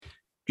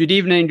Good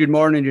evening, good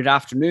morning, good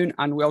afternoon,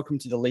 and welcome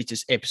to the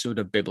latest episode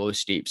of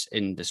Biblioscapes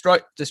in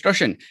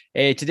Discussion.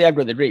 Today I've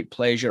got the great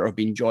pleasure of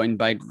being joined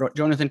by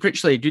Jonathan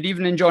Critchley. Good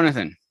evening,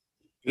 Jonathan.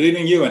 Good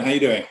evening, Ewan. How are you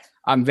doing?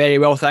 I'm very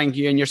well, thank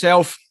you. And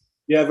yourself?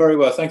 Yeah, very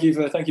well. Thank you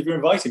for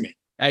inviting me.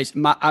 It's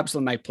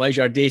absolutely my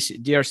pleasure.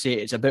 Dare say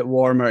it's a bit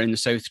warmer in the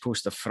south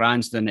coast of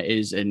France than it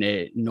is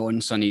in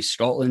non-sunny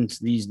Scotland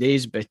these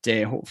days, but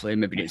hopefully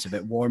maybe it's a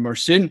bit warmer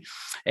soon.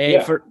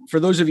 For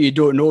those of you who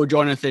don't know,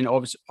 Jonathan,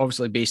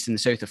 obviously based in the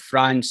south of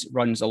France,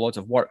 runs a lot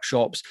of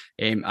workshops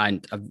and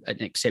an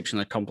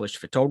exceptionally accomplished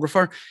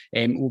photographer.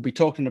 We'll be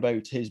talking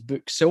about his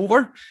book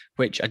Silver,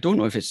 which I don't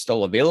know if it's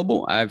still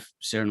available. I'm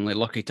certainly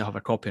lucky to have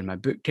a copy in my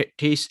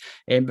bookcase.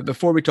 But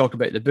before we talk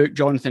about the book,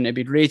 Jonathan, it'd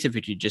be great if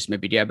you could just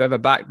maybe give a bit of a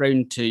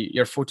background to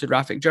your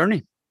photographic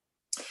journey.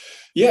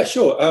 Yeah,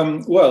 sure.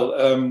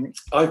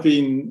 I've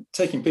been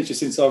taking pictures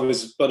since I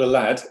was but a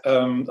lad.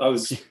 I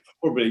was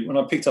probably, when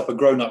I picked up a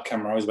grown-up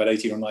camera, I was about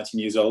 18 or 19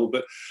 years old,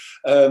 but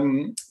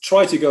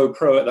tried to go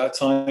pro at that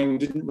time,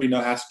 didn't really know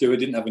how to do it,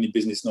 didn't have any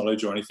business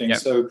knowledge or anything. Yep.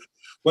 So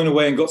went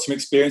away and got some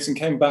experience and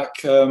came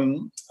back a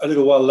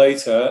little while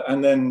later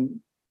and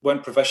then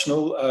went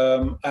professional.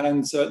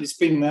 And it's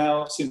been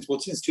now since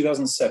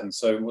 2007.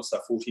 So what's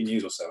that, 14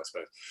 years or so, I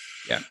suppose.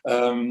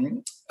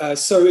 Yeah.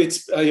 So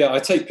it's, I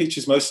take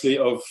pictures mostly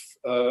of,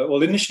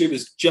 initially it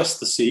was just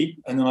the sea,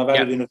 and then I've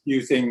added in a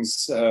few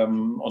things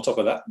on top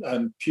of that,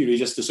 and purely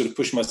just to sort of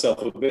push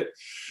myself a bit.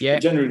 Yeah.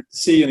 But generally, the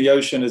sea and the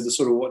ocean is the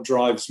sort of what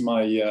drives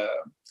me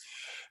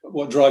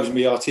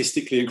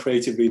artistically and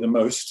creatively the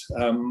most.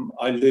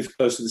 I live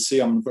close to the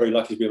sea. I'm very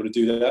lucky to be able to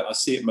do that. I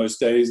see it most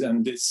days,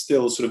 and it's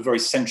still sort of very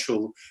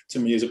central to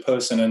me as a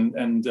person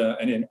and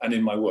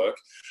in my work.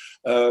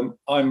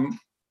 I'm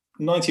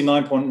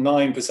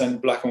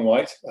 99.9% black and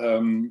white.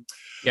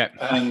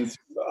 And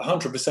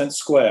 100%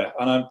 square.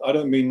 And I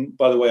don't mean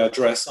by the way I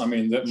dress. I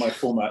mean that my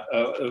format,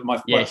 my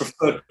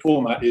preferred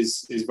format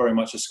is very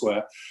much a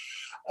square.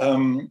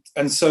 And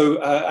it's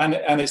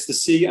the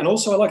sea, and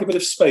also I like a bit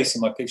of space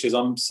in my pictures.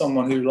 I'm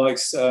someone who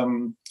likes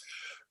to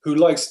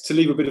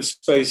leave a bit of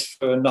space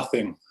for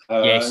nothing.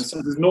 And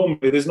so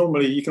there's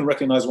normally you can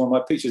recognize one of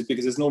my pictures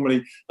because there's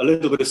normally a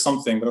little bit of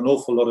something, but an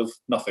awful lot of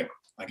nothing,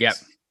 I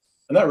guess.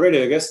 And that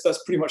really, I guess,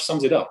 that's pretty much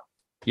sums it up.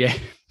 Yeah,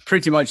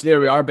 pretty much there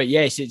we are. But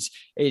yes,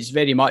 it's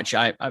very much,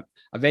 I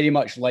very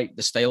much like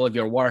the style of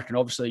your work, and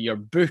obviously your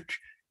book,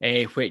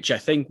 which I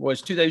think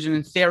was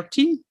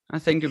 2013. I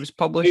think it was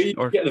published.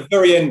 At the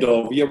very end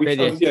of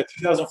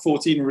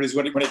 2014 really is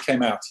when it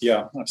came out.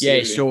 Yeah, absolutely.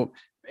 Yeah, so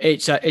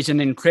it's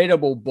an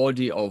incredible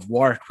body of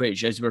work,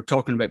 which, as we were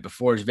talking about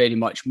before, is very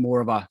much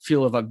more of a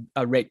feel of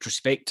a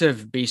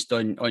retrospective based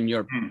on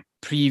your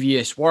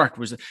previous work.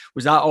 Was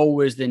that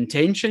always the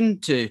intention?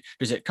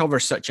 Does it cover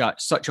such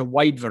a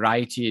wide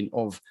variety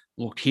of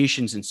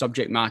locations and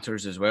subject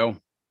matters as well?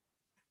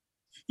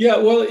 Yeah,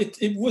 well,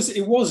 it was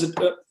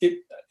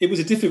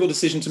a difficult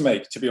decision to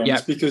make, to be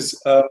honest,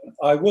 because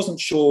I wasn't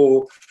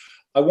sure.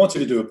 I wanted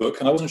to do a book,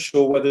 and I wasn't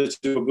sure whether to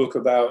do a book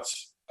about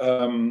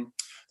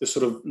the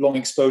sort of long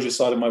exposure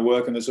side of my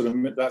work and the sort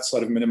of that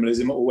side of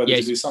minimalism, or whether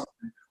to do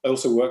something. I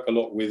also work a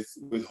lot with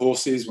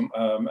horses,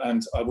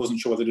 and I wasn't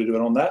sure whether to do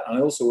it on that. And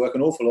I also work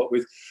an awful lot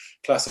with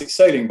classic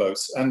sailing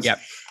boats, and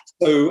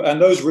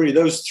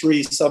those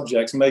three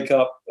subjects make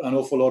up an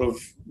awful lot of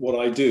what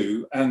I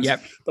do. And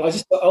but I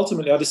just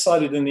ultimately I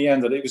decided in the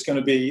end that it was going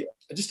to be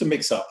just a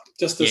mix up,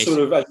 just a sort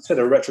of, as I said,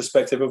 a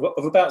retrospective of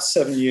about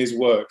 7 years'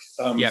 work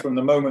from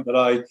the moment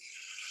that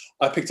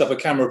I picked up a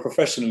camera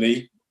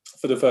professionally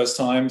for the first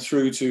time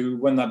through to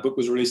when that book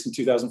was released in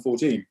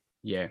 2014.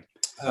 Yeah.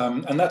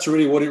 And that's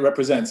really what it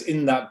represents.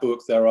 In that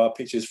book, there are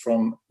pictures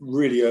from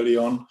really early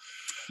on,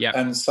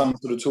 and some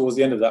sort of towards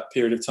the end of that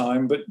period of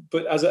time. But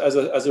as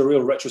a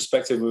real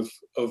retrospective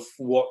of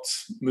what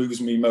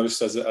moves me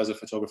most as a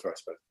photographer, I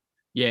suppose.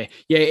 Yeah.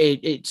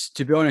 It's,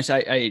 to be honest,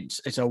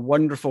 it's a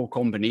wonderful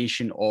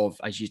combination of,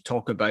 as you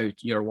talk about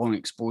your long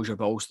exposure,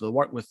 but also the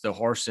work with the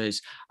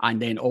horses,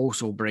 and then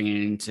also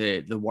bringing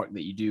into the work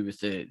that you do with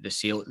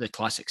the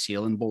classic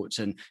sailing boats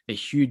and the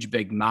huge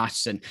big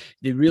masts, and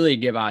they really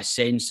give a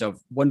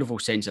wonderful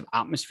sense of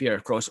atmosphere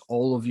across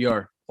all of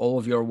your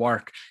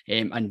work,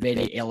 and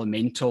very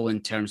elemental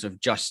in terms of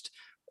just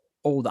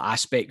all the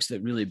aspects that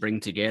really bring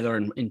together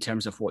in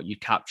terms of what you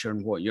capture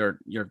and what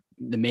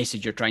the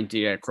message you're trying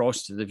to get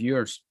across to the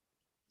viewers.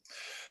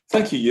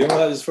 Thank you, Ewan.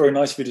 That is very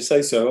nice of you to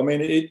say so. I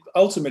mean, it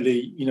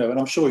ultimately, and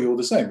I'm sure you're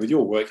the same with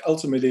your work.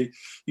 Ultimately,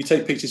 you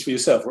take pictures for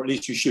yourself, or at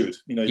least you should.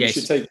 You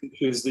should take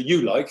pictures that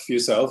you like for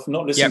yourself,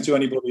 not listen to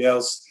anybody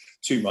else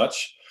too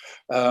much,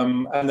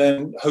 and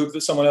then hope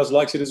that someone else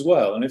likes it as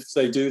well. And if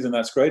they do, then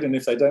that's great. And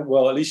if they don't,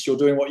 well, at least you're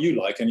doing what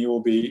you like, and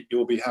you'll be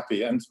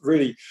happy. And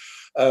really,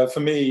 for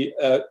me,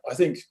 I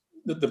think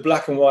that the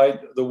black and white,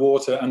 the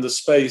water, and the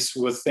space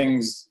were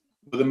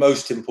the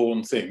most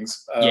important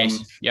things.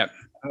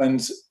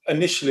 And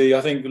initially,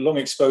 I think long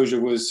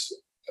exposure was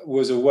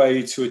a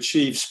way to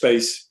achieve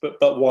space,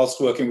 but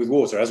whilst working with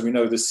water. As we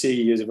know, the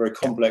sea is a very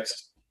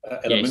complex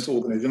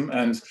organism,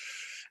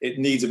 it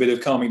needs a bit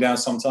of calming down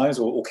sometimes,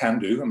 or can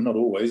do. I mean, not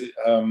always,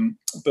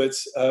 but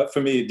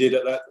for me, it did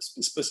at that,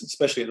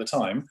 especially at the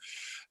time.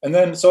 And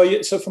then,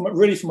 so for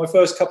my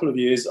first couple of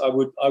years, I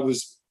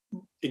was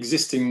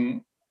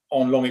existing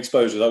on long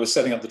exposures. I was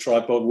setting up the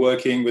tripod,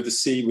 working with the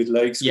sea, with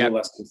lakes, with all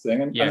that sort of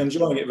thing, and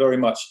enjoying it very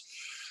much.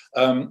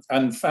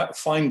 And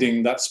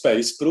finding that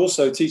space, but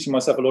also teaching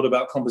myself a lot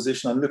about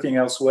composition and looking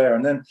elsewhere.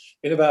 And then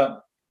in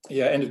about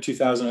end of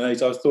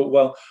 2008, I thought,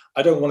 well,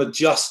 I don't want to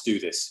just do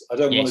this. I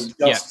don't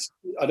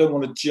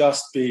want to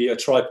just be a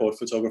tripod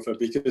photographer,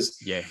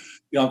 because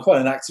I'm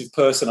quite an active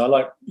person. I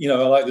like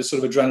the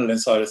sort of adrenaline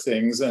side of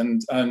things,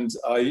 and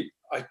I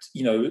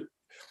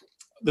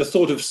the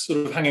thought of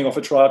sort of hanging off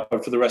a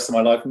tripod for the rest of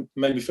my life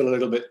made me feel a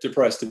little bit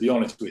depressed, to be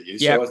honest with you.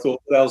 So I thought,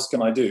 what else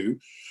can I do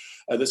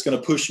that's going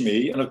to push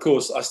me? And of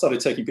course, I started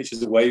taking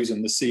pictures of waves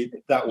and the sea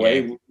that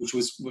way, which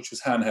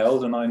was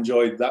handheld, and I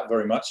enjoyed that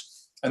very much.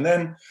 And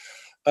then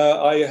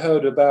I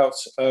heard about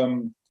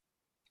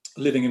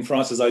living in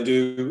France, as I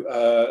do,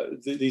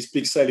 these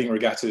big sailing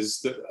regattas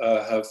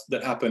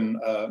that happen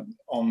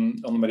on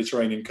the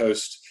Mediterranean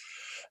coast,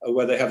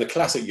 where they have the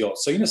classic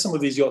yachts. So some of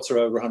these yachts are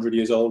over 100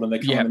 years old, and they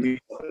come and meet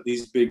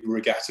these big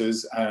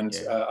regattas. And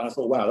I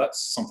thought, wow,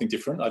 that's something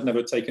different. I'd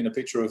never taken a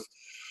picture of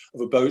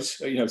a boat,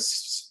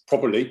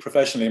 properly,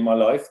 professionally in my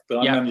life, but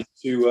I managed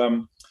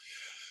to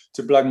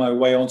blag my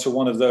way onto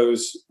one of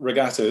those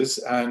regattas,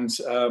 and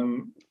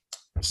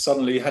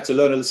suddenly had to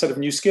learn a set of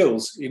new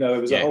skills. It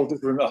was a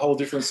whole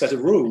different set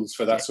of rules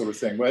for that sort of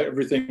thing, where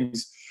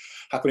everything's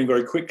happening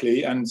very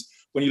quickly. And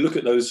when you look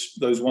at those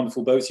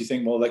wonderful boats, you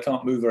think, well, they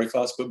can't move very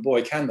fast, but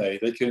boy, can they?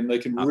 They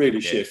can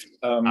really shift.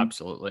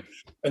 Absolutely.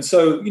 And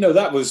so,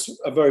 that was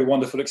a very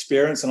wonderful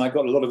experience, and I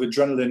got a lot of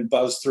adrenaline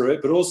buzz through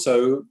it, but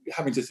also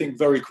having to think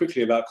very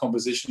quickly about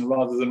composition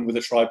rather than with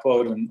a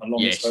tripod and a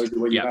long exposure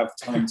where you have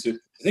time to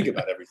think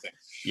about everything.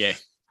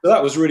 So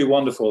that was really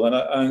wonderful,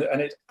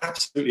 and it's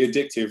absolutely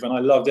addictive, and I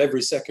loved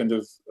every second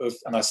of.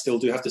 And I still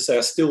do have to say,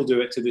 I still do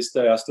it to this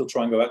day. I still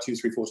try and go out 2,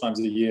 3, 4 times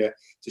a year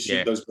to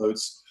shoot those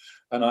boats,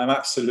 and I'm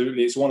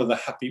absolutely. It's one of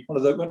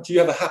the. Do you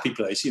have a happy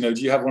place? Do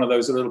you have one of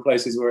those little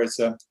places where it's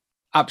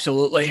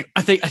Absolutely.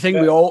 I think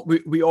we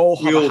all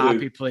have a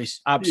happy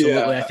place.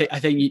 Absolutely. I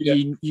think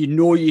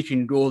you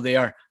can go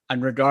there,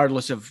 and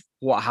regardless of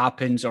what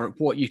happens or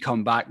what you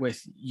come back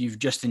with, you've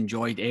just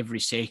enjoyed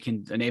every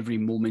second and every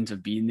moment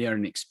of being there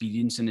and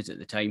experiencing it at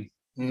the time.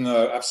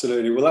 No,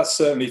 absolutely. Well, that's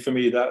certainly for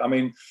me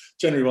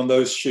generally on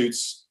those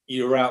shoots,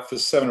 you're out for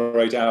 7 or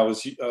 8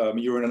 hours.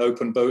 You're in an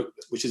open boat,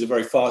 which is a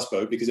very fast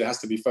boat, because it has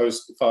to be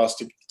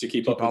fast to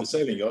keep up with the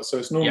sailing yacht. So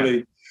it's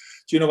normally,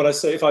 do you know what I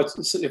say? If I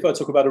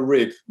talk about a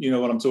rib, you know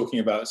what I'm talking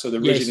about. So the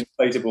rigid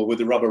inflatable with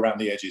the rubber around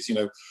the edges,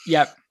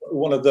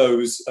 one of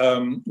those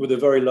with a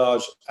very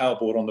large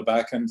outboard on the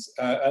back, and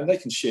they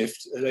can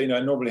shift.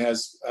 It normally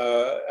has,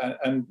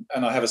 and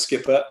I have a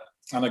skipper,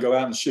 and I go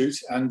out and shoot,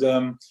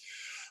 and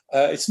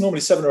it's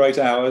normally 7 or 8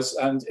 hours,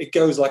 and it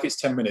goes like it's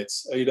 10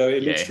 minutes.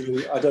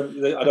 Literally, I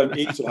don't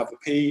eat or have a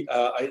pee.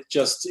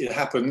 It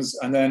happens,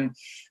 and then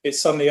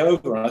it's suddenly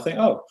over, and I think,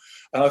 oh.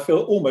 And I feel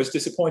almost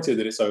disappointed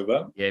that it's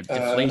over. Yeah,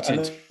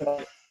 deflated.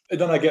 And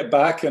then I get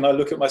back and I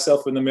look at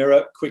myself in the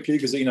mirror quickly,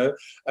 because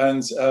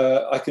and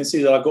I can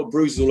see that I've got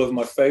bruises all over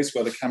my face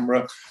where the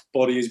camera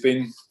body has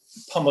been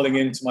pummeling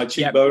into my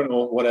cheekbone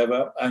or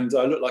whatever, and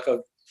I look like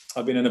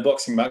I've been in a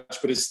boxing match.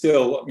 But it's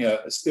still,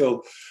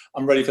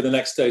 I'm ready for the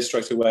next day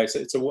straight away.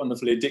 It's a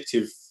wonderfully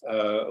addictive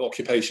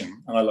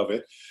occupation, and I love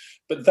it.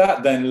 But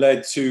that then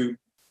led to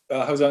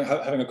I was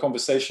having a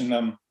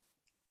conversation.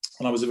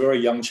 When I was a very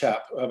young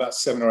chap, about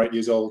 7 or 8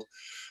 years old,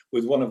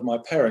 with one of my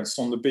parents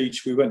on the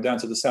beach. We went down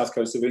to the south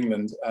coast of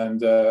England,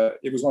 and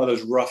it was one of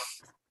those rough,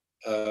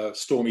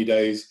 stormy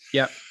days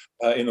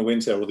in the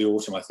winter or the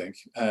autumn, I think.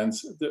 And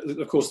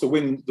of course, the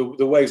wind,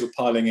 the waves were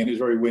piling in. It was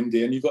very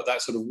windy, and you've got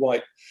that sort of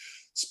white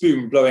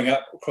spume blowing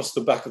out across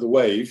the back of the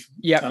wave.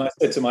 And I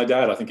said to my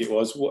dad, I think it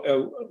was,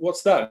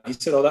 "What's that?" He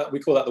said, "Oh, we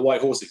call that the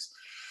white horses."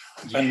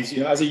 And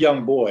as a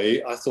young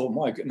boy, I thought,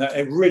 my goodness,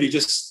 it really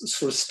just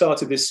sort of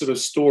started this sort of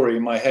story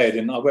in my head.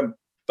 And I went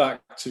back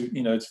to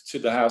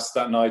the house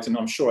that night, and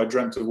I'm sure I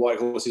dreamt of white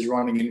horses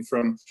running in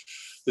from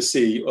the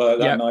sea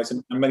that night,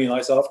 and many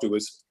nights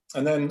afterwards.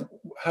 And then,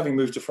 having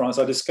moved to France,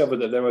 I discovered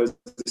that there was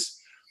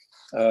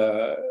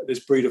this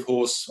breed of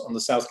horse on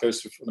the south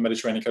coast of the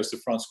Mediterranean coast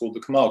of France called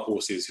the Camargue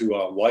horses, who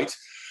are white.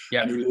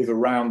 And who live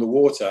around the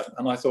water.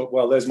 And I thought,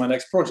 well, there's my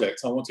next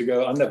project. I want to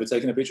go. I've never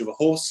taken a picture of a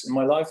horse in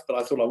my life, but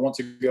I thought I want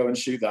to go and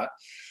shoot that.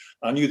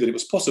 I knew that it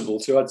was possible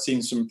to. I'd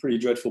seen some pretty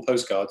dreadful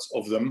postcards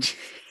of them,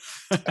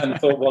 and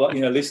thought, well,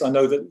 at least I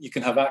know that you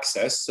can have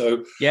access.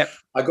 So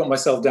I got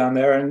myself down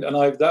there, and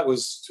that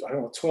was, I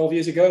don't know, 12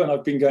 years ago, and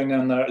I've been going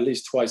down there at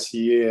least twice a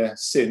year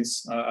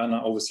since. And I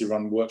obviously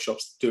run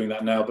workshops doing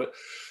that now, but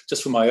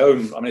just for my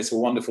own, it's a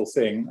wonderful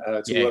thing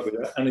to work with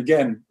it. And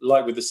again,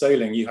 like with the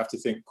sailing, you have to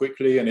think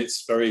quickly, and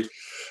it's very,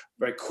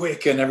 very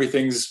quick, and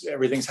everything's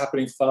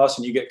happening fast,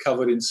 and you get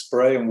covered in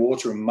spray and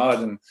water and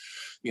mud, and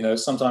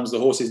sometimes the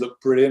horses look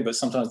brilliant, but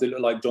sometimes they look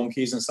like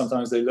donkeys, and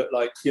sometimes they look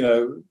like,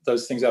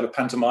 those things out of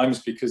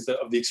pantomimes because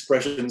of the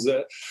expressions.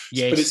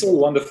 Yes. But it's all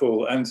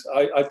wonderful. And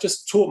I've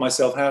just taught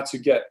myself how to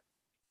get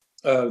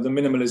the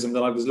minimalism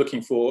that I was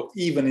looking for,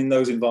 even in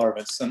those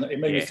environments. And it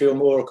made me feel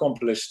more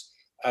accomplished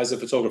as a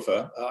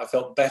photographer. I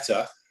felt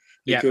better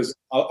because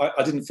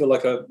I didn't feel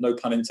like no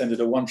pun intended,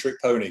 a one-trick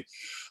pony.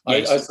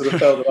 Yes. I sort of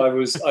felt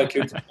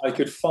that I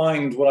could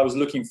find what I was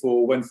looking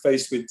for when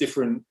faced with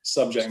different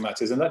subject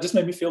matters, and that just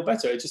made me feel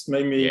better. It just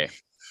made me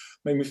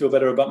feel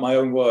better about my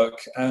own work.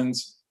 And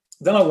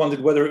then I wondered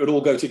whether it would all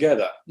go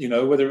together.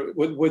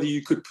 Whether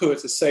you could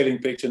put a sailing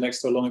picture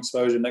next to a long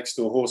exposure, next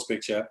to a horse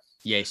picture.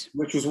 Yes.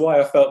 Which was why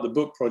I felt the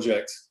book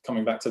project,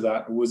 coming back to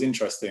that, was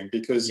interesting,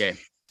 because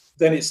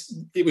then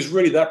it was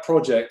really that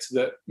project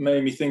that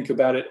made me think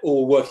about it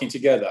all working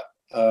together.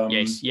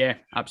 Yes, yeah,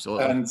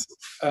 absolutely. And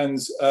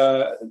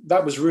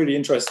that was really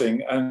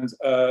interesting. And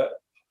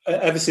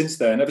ever since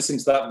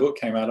that book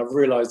came out, I've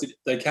realized that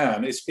they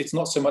can. It's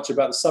not so much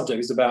about the subject,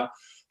 it's about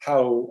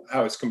how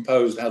it's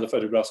composed, how the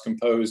photograph's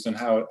composed, and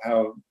how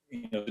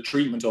the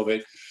treatment of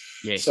it.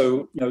 Yes.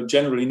 So,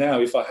 generally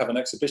now, if I have an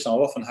exhibition, I'll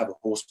often have a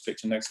horse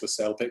picture next to a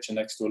sail picture,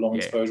 next to a long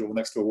exposure, or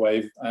next to a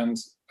wave. And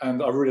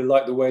I really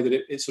like the way that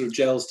it sort of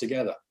gels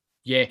together.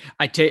 Yeah,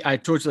 I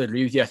totally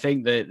agree with you. I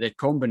think the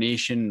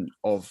combination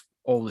of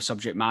all the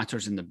subject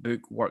matters in the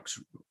book works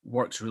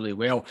really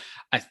well.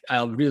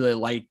 I really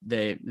like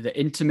the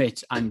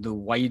intimate and the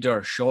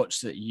wider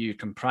shots that you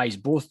comprise,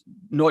 both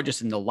not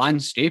just in the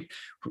landscape,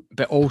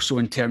 but also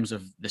in terms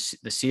of the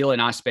sailing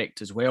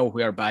aspect as well,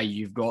 whereby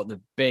you've got the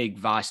big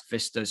vast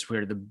vistas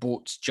where the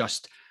boat's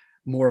just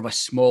more of a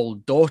small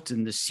dot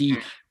in the sea,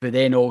 but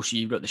then also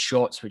you've got the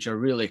shots which are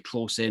really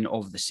close in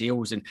of the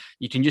sails, and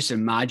you can just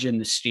imagine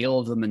the scale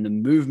of them and the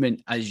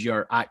movement as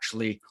you're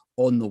actually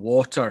on the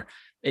water.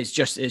 It's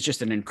just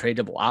an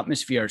incredible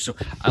atmosphere. So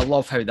I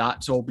love how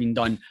that's all been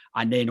done.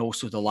 And then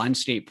also the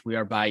landscape,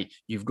 whereby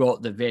you've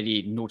got the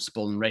very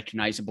noticeable and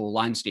recognizable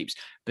landscapes,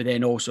 but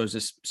then also, as I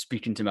was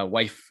speaking to my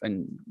wife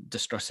and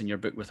discussing your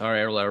book with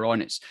her earlier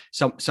on, it's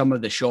some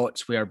of the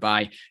shots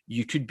whereby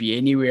you could be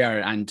anywhere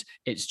and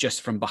it's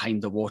just from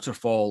behind the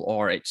waterfall,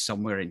 or it's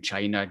somewhere in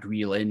China,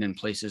 Guilin and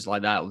places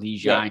like that,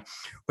 Lijiang,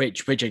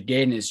 which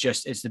again is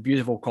it's the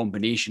beautiful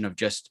combination of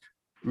just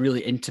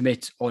really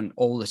intimate on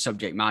all the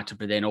subject matter,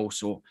 but then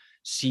also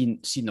seeing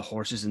the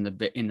horses in the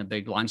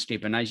big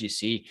landscape. And as you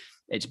say,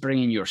 it's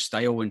bringing your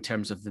style in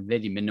terms of the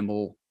very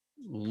minimal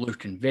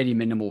look and very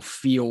minimal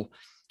feel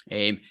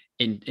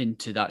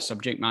into that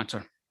subject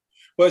matter.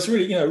 Well, it's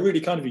really,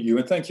 really kind of you,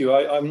 and thank you.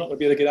 I'm not going to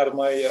be able to get out of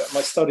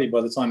my study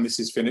by the time this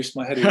is finished.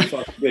 My head is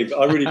far too big. But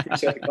I really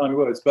appreciate the kind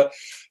words. But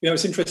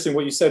it's interesting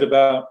what you said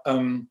about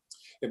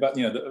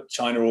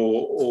China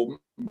or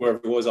wherever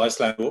it was,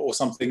 Iceland or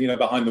something,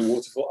 behind the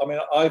waterfall. I mean,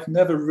 I've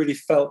never really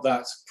felt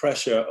that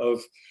pressure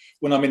of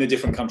when I'm in a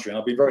different country, and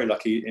I've been very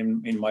lucky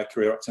in my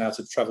career up to now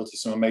to travel to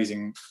some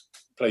amazing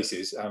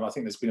places. I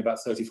think there's been about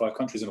 35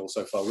 countries in all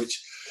so far,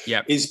 which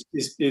is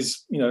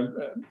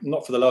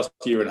not for the last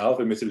year and a half,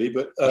 admittedly,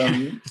 but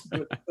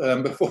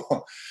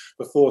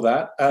before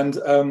that.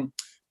 And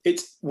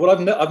it's what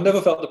I've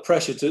never felt the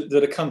pressure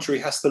that a country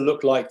has to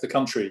look like the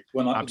country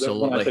when I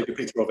take a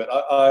picture of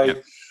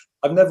it.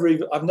 It never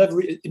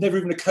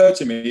even occurred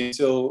to me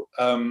until,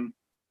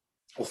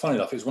 well, funny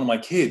enough, it was one of my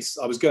kids.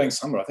 I was going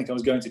somewhere. I think I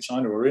was going to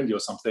China or India or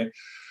something.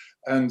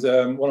 And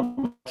one of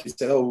my kids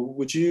said, "Oh,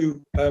 would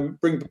you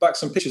bring back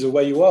some pictures of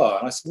where you are?"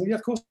 And I said, "Well, yeah,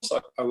 of course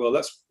I will.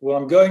 That's what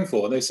I'm going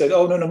for." And they said,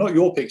 "Oh, no, not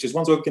your pictures.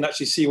 Ones where we can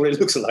actually see what it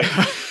looks like."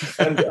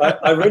 And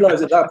I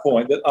realized at that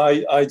point that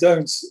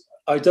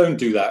I don't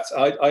do that.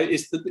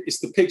 It's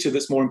the picture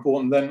that's more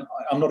important than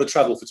I'm not a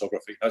travel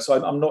photographer.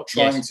 So I'm not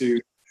trying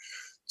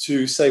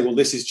to say, well,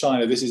 this is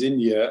China, this is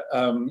India,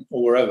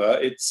 or wherever.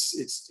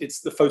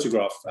 It's the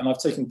photograph. And I've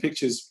taken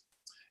pictures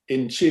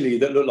in Chile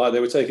that look like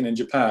they were taken in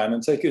Japan,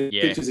 and taken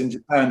pictures in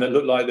Japan that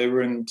look like they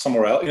were in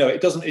somewhere else.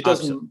 It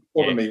doesn't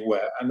bother me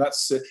where. And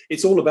that's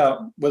it's all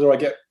about whether I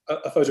get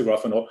a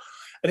photograph or not.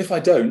 And if I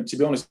don't, to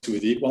be honest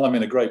with you, well, I'm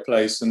in a great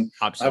place and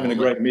having a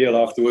great meal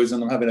afterwards,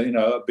 and I'm having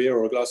a beer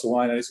or a glass of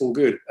wine, and it's all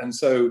good. And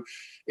so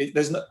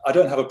I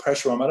don't have a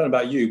pressure on. I don't know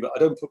about you, but I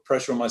don't put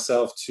pressure on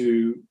myself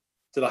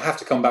that I have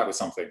to come back with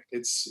something.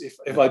 It's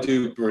if I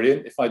do,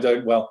 brilliant. If I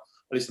don't, well,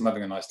 at least I'm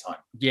having a nice time.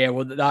 Yeah,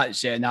 well,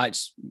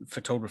 that's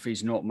photography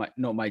is not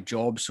my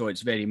job, so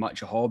it's very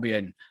much a hobby,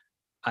 and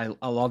I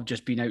love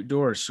just being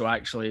outdoors. So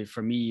actually,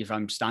 for me, if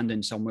I'm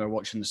standing somewhere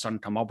watching the sun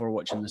come up or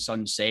watching the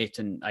sun set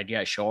and I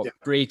get a shot,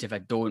 great. If I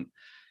don't,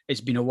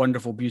 it's been a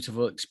wonderful,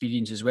 beautiful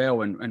experience as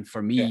well. And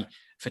for me,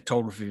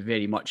 photography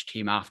very much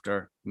came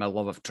after my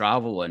love of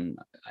travel, and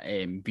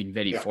been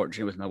very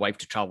fortunate with my wife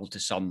to travel to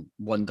some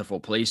wonderful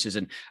places.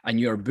 And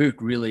your book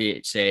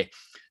really,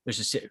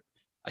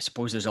 I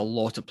suppose there's a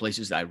lot of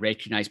places that I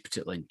recognize,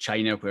 particularly in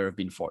China, where I've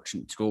been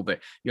fortunate to go.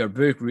 But your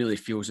book really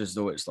feels as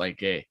though it's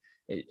like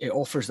it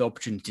offers the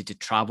opportunity to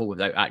travel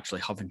without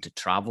actually having to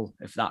travel,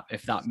 if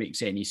that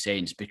makes any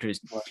sense, because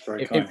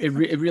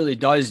it really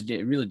does.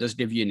 It really does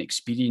give you an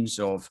experience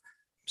of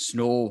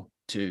snow,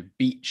 to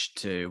beach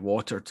to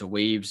water to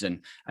waves,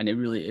 and it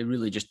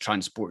really just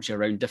transports you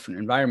around different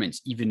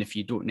environments, even if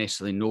you don't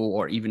necessarily know,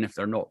 or even if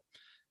they're not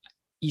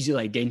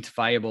easily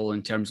identifiable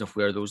in terms of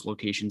where those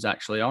locations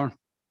actually are.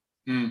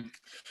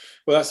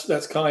 Well,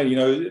 that's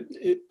kind,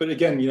 but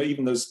again,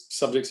 even those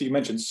subjects that you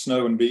mentioned,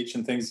 snow and beach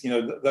and things,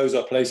 those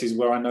are places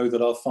where I know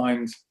that I'll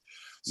find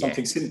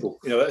something simple,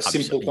 a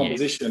simple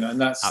composition. And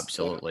that's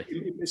absolutely.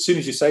 As soon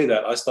as you say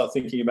that, I start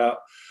thinking about,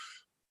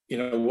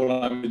 what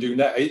I'm going to do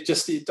now. I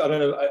don't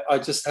know. I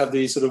just have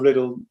these sort of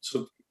little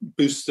sort of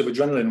boosts of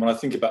adrenaline when I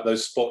think about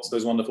those spots,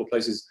 those wonderful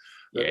places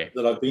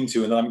that I've been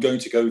to and that I'm going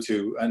to go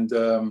to. And,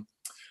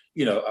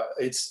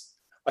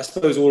 I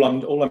suppose all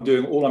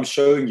I'm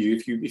showing you,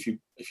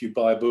 if you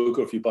buy a book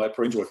or if you buy a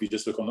print or if you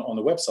just look on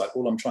the website,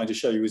 all I'm trying to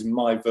show you is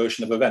my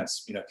version of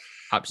events.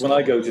 Absolutely.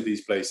 When I go to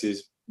these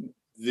places,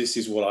 this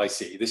is what I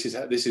see. This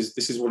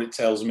is what it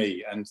tells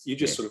me, and you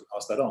just sort of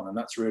pass that on, and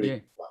that's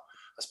really. Well,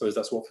 I suppose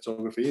that's what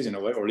photography is in a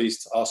way, or at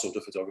least our sort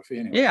of photography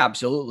anyway. Yeah,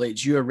 absolutely.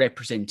 It's your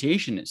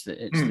representation. It's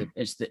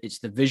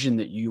the vision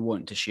that you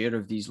want to share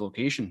of these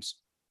locations.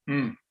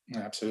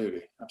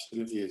 Absolutely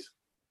is.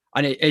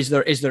 And is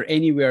there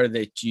anywhere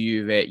that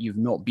you've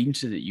not been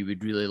to that you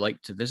would really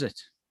like to visit?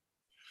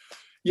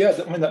 Yeah,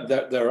 I mean,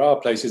 there are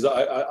places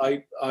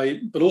that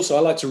but also I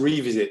like to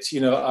revisit.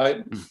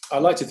 I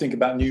like to think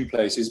about new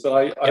places,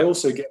 but I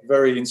also get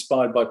very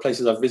inspired by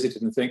places I've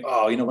visited and think,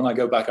 when I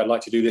go back, I'd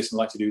like to do this and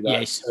like to do that.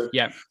 Yes. So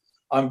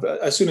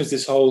as soon as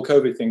this whole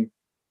COVID thing,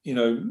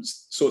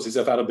 sorts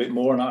itself out a bit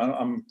more, and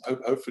I'm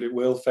hopefully it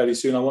will fairly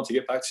soon. I want to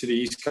get back to the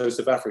east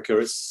coast of Africa.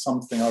 It's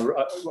something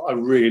I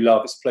really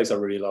love. It's a place I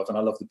really love, and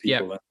I love the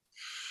people.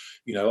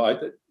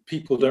 And,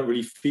 people don't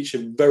really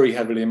feature very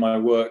heavily in my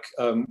work.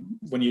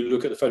 When you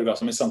look at the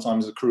photographs, I mean,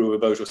 sometimes a crew of a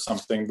boat or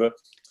something, but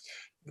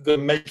the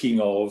making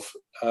of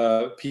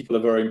people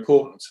are very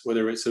important,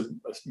 whether it's a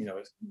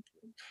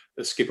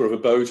skipper of a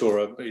boat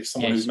or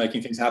someone who's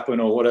making things happen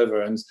or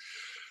whatever. And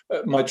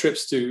all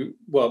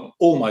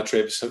my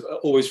trips have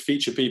always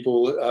featured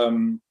people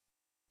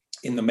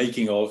in the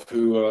making of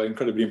who are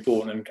incredibly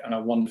important and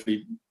are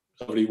wonderfully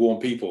lovely,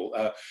 warm people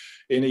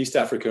in East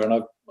Africa.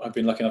 And I've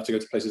been lucky enough to go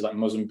to places like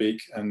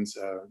Mozambique and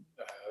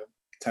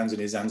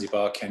Tanzania,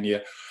 Zanzibar,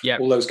 Kenya,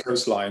 all those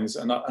coastlines.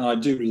 And I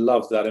do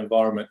love that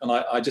environment. And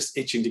I just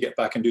itching to get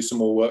back and do some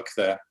more work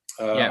there.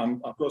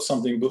 I've got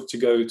something booked to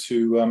go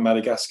to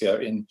Madagascar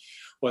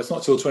it's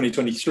not till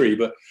 2023,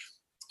 but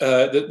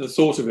the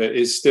thought of it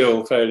is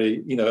still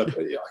fairly, I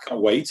can't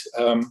wait.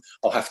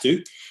 I'll have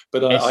to,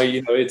 but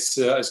it's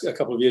a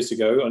couple of years to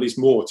go, at least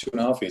more,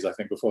 2.5 years, I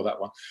think, before that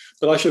one.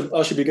 But I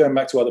should be going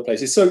back to other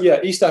places. So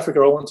East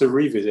Africa, I want to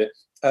revisit.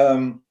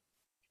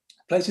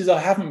 Places I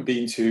haven't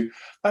been to,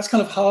 that's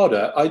kind of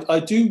harder. I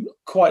do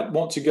quite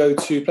want to go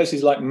to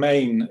places like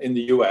Maine in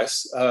the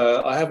US.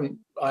 I haven't,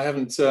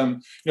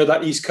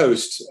 that East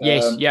Coast.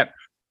 Yes. Yep.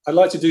 I'd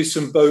like to do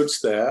some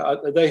boats there.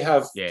 They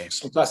have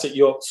some classic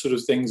yacht sort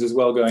of things as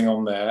well going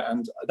on there.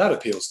 And that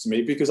appeals to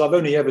me because I've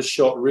only ever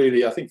shot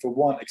really, I think for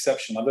one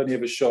exception, I've only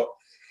ever shot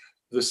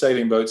the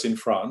sailing boats in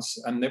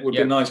France. And it would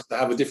be nice to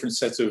have a different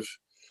set of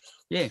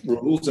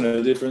rules and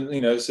a different,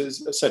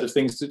 set of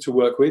things to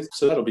work with.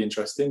 So that'll be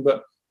interesting.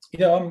 But,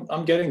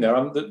 I'm getting there.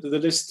 The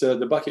list,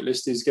 the bucket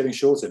list is getting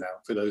shorter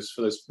now for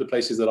the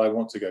places that I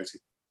want to go to.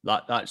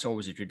 That's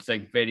always a good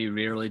thing. Very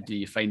rarely do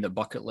you find the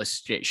bucket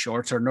list get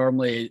shorter.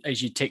 Normally,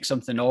 as you take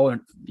something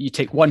on, you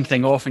take one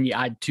thing off and you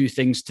add two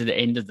things to the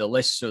end of the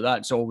list. So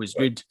that's always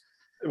good.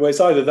 Well,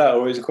 it's either that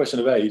or it's a question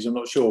of age. I'm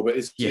not sure, but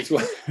it's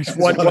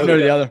one or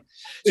the other.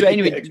 So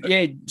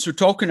anyway, so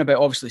talking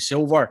about obviously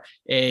silver,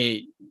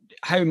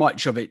 how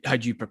much of it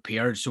had you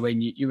prepared? So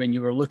when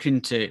you were looking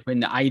to,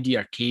 when the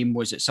idea came,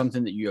 was it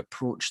something that you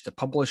approached the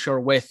publisher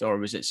with, or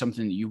was it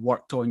something that you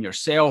worked on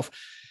yourself?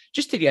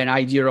 Just to get an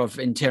idea of,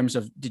 in terms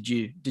of, did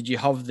you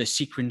have the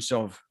sequence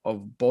of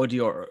body,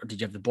 or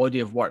did you have the body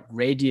of work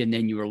ready and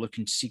then you were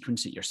looking to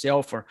sequence it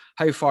yourself, or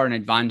how far in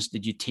advance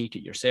did you take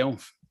it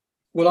yourself?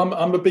 Well,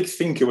 I'm a big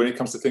thinker when it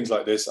comes to things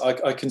like this.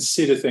 I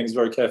consider things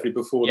very carefully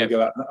before they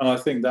go out, and I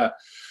think that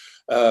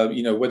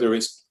whether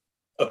it's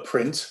a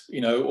print,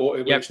 or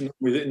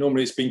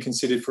normally it's been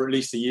considered for at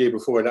least a year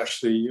before it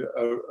actually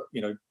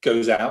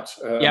goes out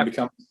and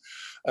becomes.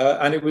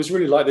 And it was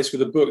really like this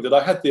with a book, that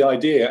I had the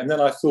idea and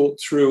then I thought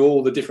through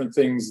all the different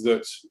things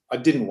that I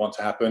didn't want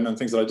to happen and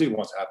things that I did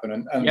want to happen.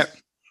 And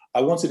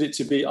I wanted it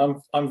to be, I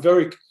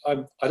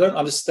don't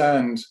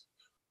understand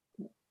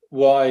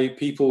why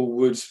people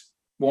would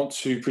want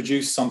to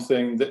produce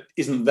something that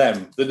isn't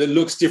them, that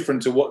looks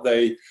different to what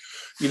they,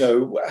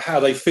 how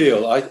they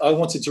feel. I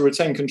wanted to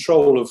retain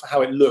control of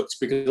how it looked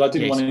because I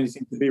didn't want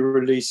anything to be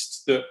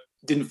released that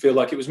didn't feel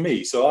like it was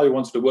me. So I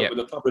wanted to work with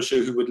a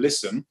publisher who would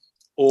listen,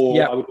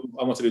 or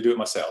I wanted to do it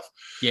myself.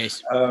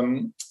 Yes.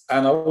 And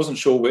I wasn't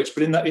sure which,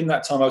 but in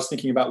that time I was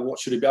thinking about what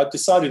should it be. I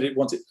decided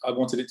I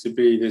wanted it to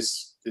be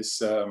this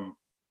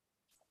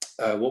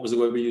what was the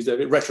word we used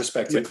there?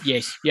 Retrospective.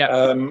 Yes.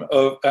 Yeah.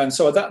 And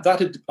so I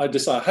decided.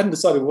 I hadn't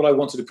decided what I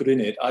wanted to put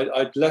in it.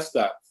 I'd left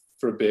that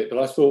for a bit, but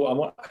I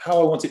thought how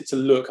I want it to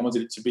look. I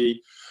wanted it to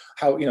be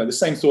how, the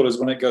same thought as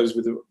when it goes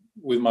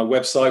with my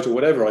website or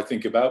whatever I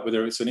think about,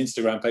 whether it's an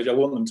Instagram page, I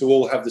want them to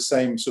all have the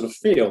same sort of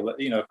feel,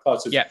 that,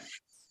 part of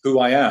who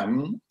I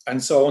am.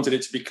 And so I wanted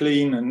it to be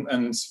clean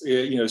and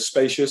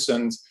spacious.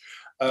 And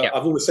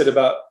I've always said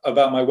about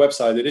my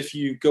website that if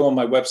you go on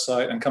my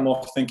website and come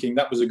off thinking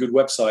that was a good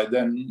website,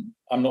 then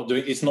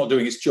it's not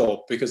doing its job,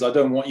 because I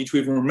don't want you to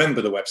even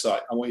remember the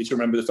website. I want you to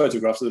remember the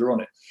photographs that are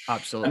on it.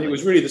 Absolutely. And it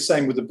was really the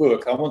same with the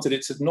book. I wanted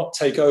it to not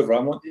take over. I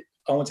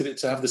wanted it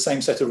to have the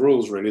same set of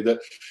rules, really, that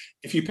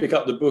if you pick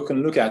up the book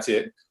and look at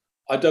it,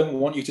 I don't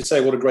want you to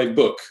say, what a great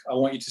book. I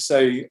want you to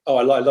say, oh,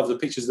 I love the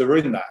pictures that are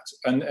in that.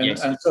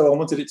 And so I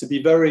wanted it to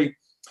be very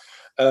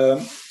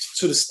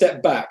sort of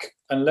step back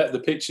and let the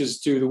pictures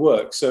do the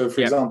work. So,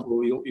 for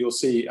example, you'll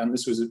see, and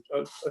this was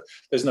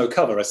there's no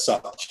cover as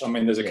such. I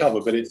mean, there's a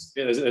cover, but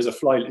there's a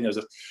fly, there's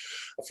a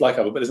fly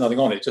cover, but there's nothing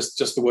on it.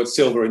 Just the word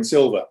silver in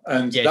silver,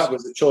 and that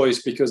was the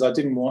choice because I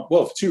didn't want.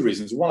 Well, for two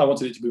reasons. One, I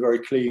wanted it to be very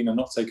clean and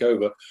not take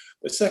over.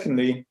 But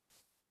secondly,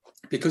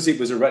 because it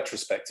was a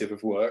retrospective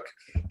of work.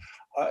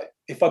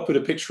 If I put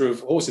a picture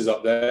of horses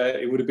up there,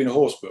 it would have been a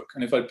horse book.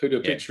 And if I put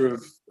a picture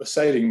of a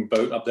sailing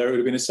boat up there, it would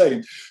have been a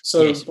sailing.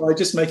 So by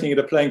just making it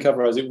a plain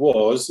cover as it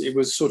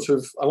was sort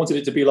of, I wanted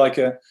it to be like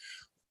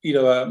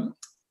an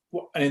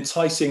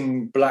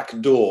enticing black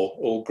door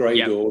or grey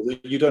door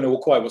that you don't know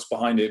quite what's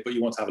behind it, but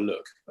you want to have a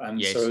look.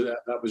 And so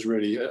that was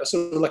really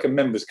sort of like a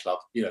members club,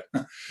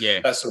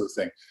 that sort of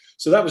thing.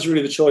 So that was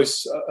really the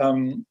choice.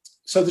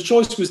 So the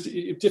choice was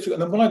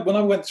difficult. And then when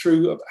I went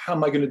through how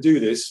am I going to do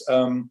this,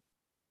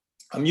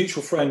 a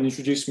mutual friend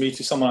introduced me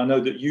to someone I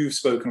know that you've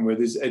spoken with,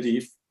 is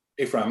Eddie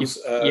Iframs,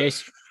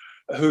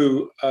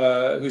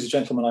 who's a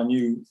gentleman I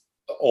knew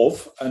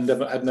of and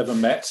had never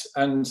met.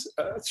 And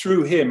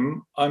through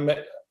him, I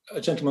met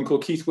a gentleman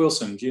called Keith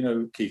Wilson. Do you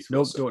know Keith?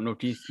 No, don't know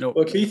Keith. No.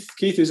 Well,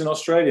 Keith is an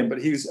Australian,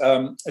 but he's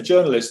a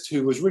journalist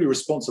who was really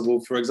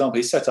responsible. For example,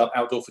 he set up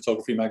Outdoor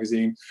Photography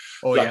magazine,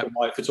 Black and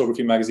White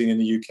Photography magazine in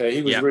the UK.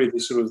 He was really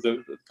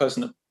the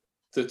person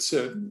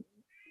that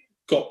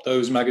got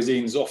those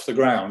magazines off the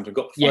ground and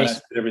got the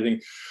finance and everything.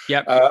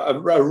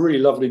 A really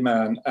lovely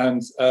man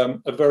and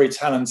a very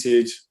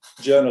talented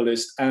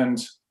journalist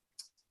and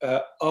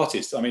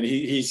artist. I mean,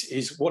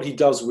 he's what he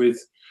does with,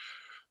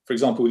 for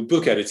example, with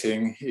book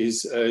editing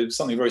is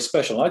something very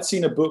special. I'd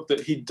seen a book that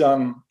he'd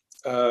done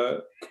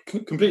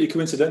completely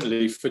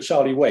coincidentally for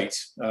Charlie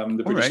Waite,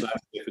 the British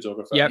landscape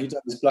photographer. He'd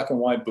done this black and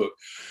white book,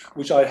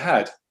 which I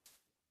had.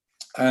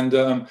 And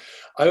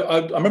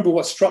I remember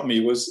what struck me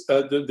was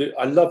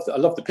I love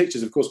the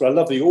pictures, of course, but I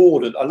love the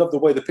order. I love the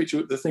way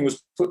the thing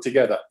was put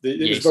together.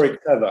 It was very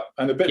clever,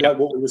 and a bit like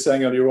what we were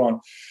saying earlier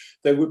on.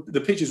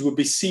 The pictures would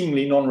be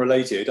seemingly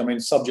non-related. I mean,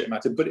 subject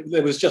matter, but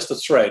there was just a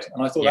thread,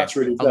 and I thought that's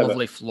really clever. A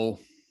lovely flow.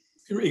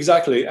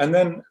 Exactly, and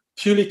then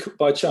purely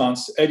by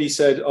chance, Eddie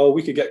said, "Oh,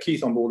 we could get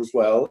Keith on board as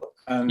well,"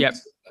 and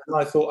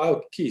I thought,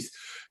 "Oh, Keith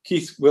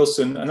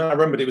Wilson," and then I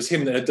remembered it was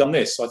him that had done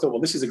this. So I thought,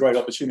 well, this is a great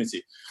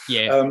opportunity.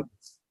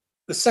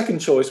 The second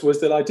choice was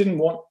that I didn't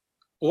want.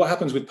 What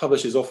happens with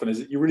publishers often is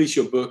that you release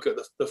your book at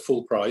the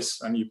full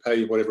price and you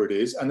pay whatever it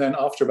is, and then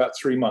after about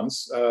 3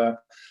 months,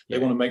 they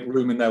want to make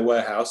room in their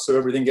warehouse, so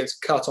everything gets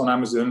cut on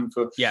Amazon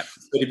for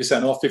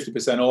 30% off,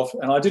 50% off,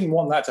 and I didn't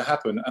want that to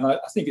happen. And I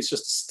think it's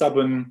just a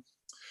stubborn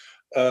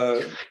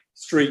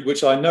streak,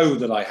 which I know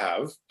that I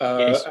have,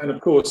 and of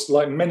course,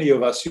 like many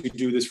of us who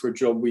do this for a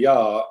job, we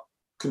are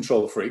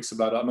control freaks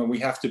about it. I mean, we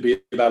have to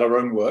be about our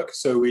own work,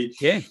 so we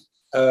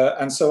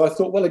and so I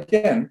thought, well,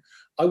 again,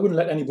 I wouldn't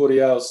let anybody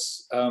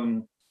else,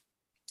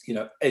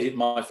 edit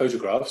my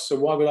photographs. So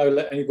why would I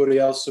let anybody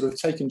else sort of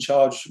take in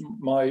charge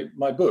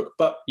my book?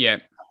 But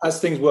as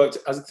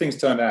things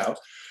turned out,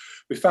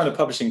 we found a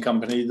publishing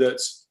company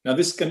that. Now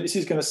this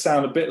is going to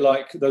sound a bit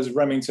like those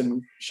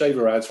Remington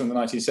shaver ads from the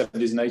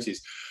 1970s and 80s.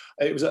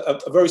 It was a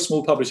very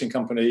small publishing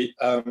company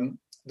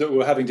that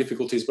were having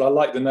difficulties, but I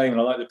like the name and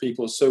I like the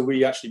people, so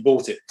we actually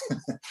bought it.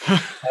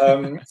 I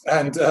mean,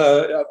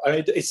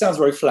 it sounds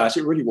very flash.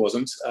 It really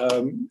wasn't.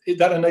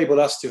 That enabled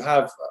us to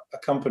have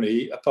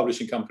a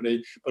publishing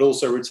company, but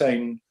also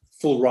retain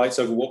full rights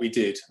over what we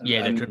did.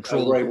 And the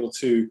control. We're able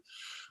to.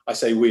 I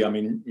say we, I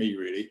mean me,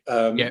 really.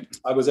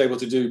 I was able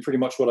to do pretty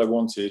much what I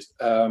wanted,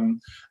 and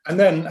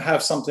then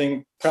have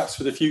something perhaps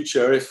for the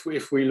future.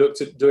 If we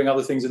looked at doing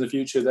other things in the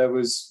future, there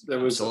was a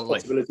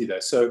possibility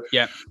there. So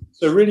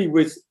so really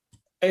with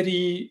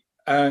Eddie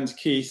and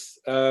Keith,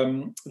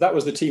 that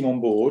was the team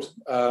on board.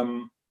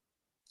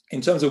 In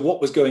terms of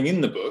what was going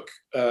in the book,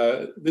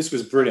 this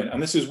was brilliant.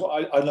 And this is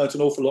what I learned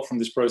an awful lot from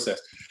this process.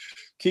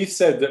 Keith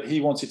said that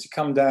he wanted to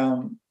come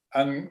down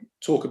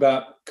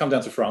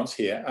to France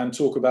here and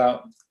talk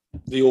about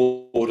the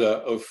order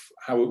of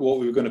what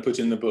we were going to put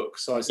in the book.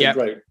 So I said,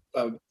 great.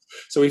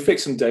 So we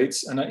fixed some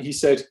dates and he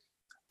said,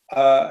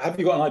 have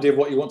you got an idea of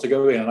what you want to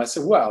go in? And I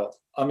said, well,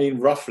 I mean,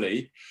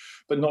 roughly,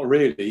 but not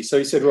really. So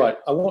he said, right,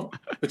 I want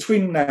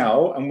between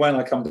now and when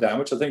I come down,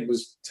 which I think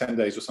was 10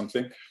 days or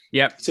something.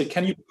 He said,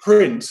 can you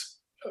print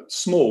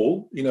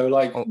small,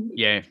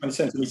 20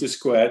 centimeters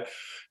squared,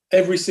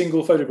 every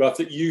single photograph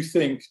that you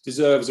think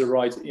deserves a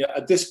right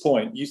at this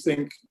point, you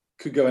think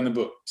could go in the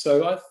book.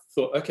 So I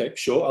thought, okay,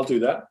 sure, I'll do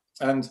that.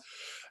 And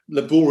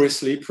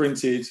laboriously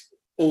printed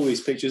all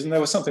these pictures, and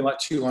there was something like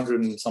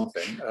 200 and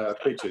something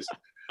pictures.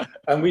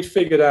 And we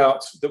figured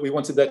out that we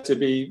wanted there to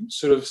be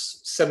sort of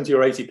 70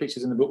 or 80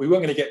 pictures in the book. We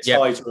weren't going to get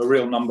tied to a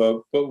real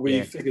number, but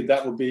we figured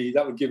that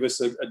would give us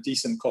a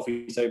decent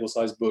coffee table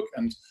size book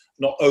and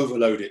not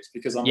overload it,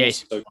 because I'm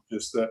also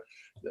conscious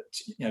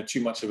that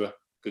too much of a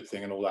good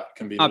thing and all that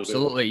can be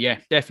absolutely,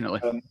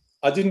 definitely.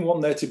 I didn't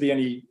want there to be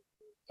any,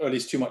 or at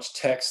least too much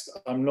text.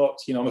 I'm not,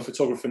 I'm a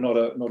photographer, not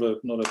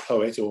a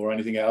poet or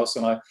anything else,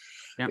 and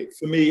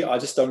for me, I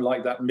just don't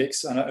like that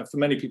mix. And for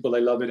many people,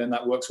 they love it and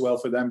that works well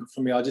for them. But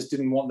for me, I just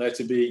didn't want there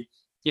to be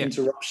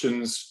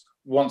interruptions.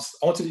 I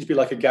wanted it to be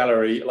like a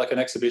gallery, like an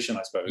exhibition,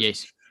 I suppose.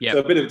 Yes. So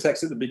a bit of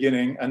text at the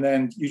beginning, and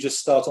then you just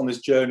start on this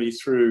journey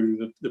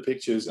through the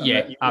pictures. And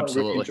you're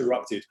absolutely. not really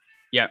interrupted.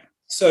 Yeah.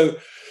 So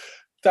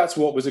that's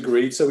what was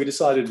agreed. So we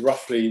decided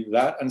roughly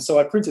that. And so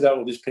I printed out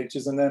all these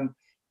pictures, and then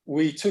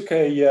we took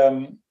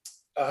a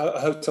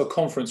hotel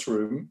conference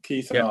room,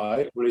 Keith and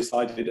I, or at least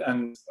I did,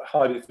 and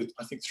hired it for,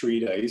 I think, 3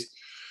 days,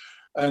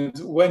 and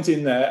went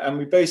in there, and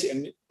we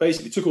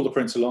basically took all the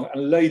prints along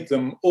and laid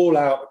them all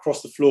out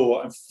across the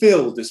floor and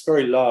filled this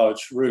very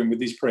large room with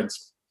these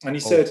prints. And he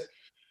said,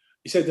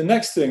 the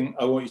next thing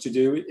I want you to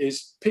do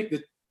is pick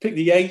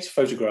the 8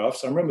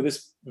 photographs. I remember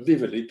this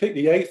vividly. Pick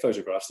the 8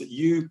 photographs that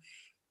you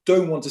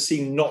don't want to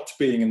see not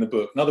being in the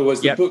book. In other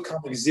words, the book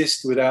can't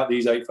exist without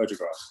these 8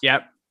 photographs.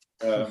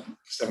 7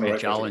 or 8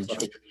 challenge.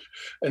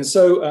 And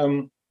so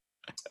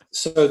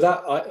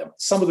that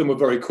some of them were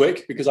very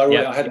quick, because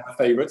I had my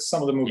favorites.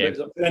 Some of them were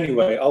but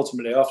anyway,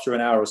 ultimately after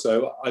an hour or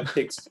so,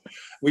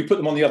 we put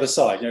them on the other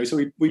side, so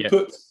we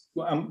put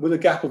with a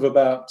gap of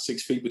about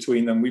 6 feet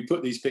between them, we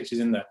put these pictures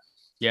in there.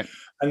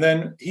 And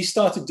then he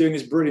started doing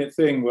this brilliant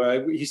thing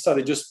where he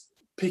started just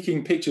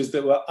picking pictures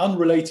that were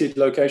unrelated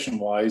location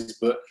wise,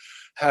 but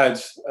had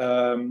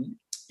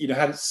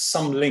had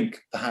some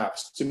link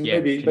perhaps to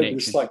maybe a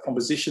slight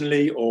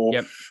compositionally, or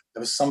there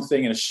was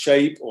something in a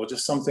shape, or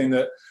just something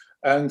that,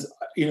 and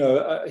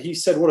he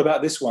said, what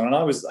about this one? And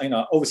I was,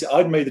 obviously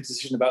I'd made the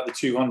decision about the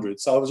 200,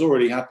 so I was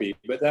already happy,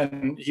 but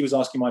then he was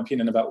asking my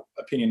opinion about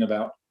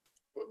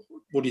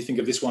what do you think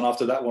of this one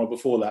after that one or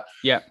before that.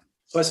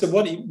 So I said,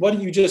 why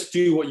don't you just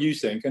do what you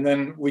think, and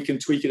then we can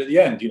tweak it at the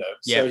end,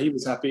 So he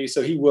was happy.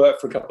 So he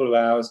worked for a couple of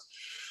hours,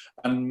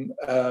 and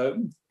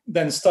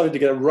then started to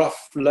get a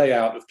rough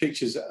layout of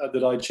pictures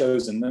that I'd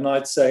chosen. And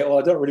I'd say,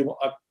 I don't really want,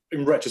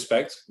 in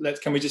retrospect,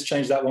 can we just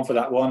change that one for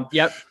that one?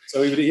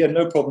 So he would,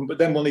 no problem, but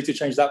then we'll need to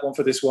change that one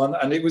for this one.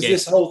 And it was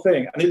this whole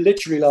thing. And it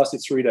literally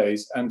lasted 3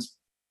 days. And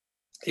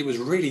it was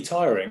really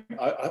tiring.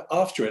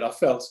 After it, I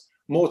felt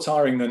more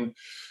tiring than,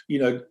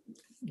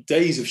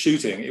 days of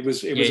shooting. It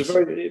was a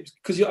very,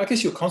 because I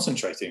guess you're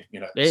concentrating,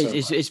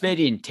 It's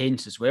very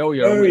intense as well.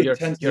 You're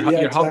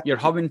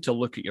having to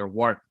look at your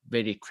work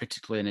very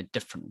critically in a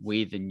different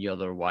way than you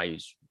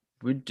otherwise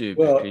would do,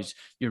 because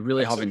you're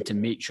really having to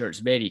make sure it's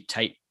very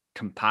tight,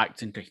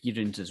 compact and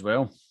coherent as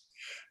well.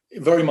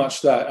 Very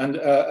much that, and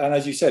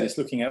as you said, it's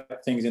looking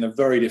at things in a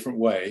very different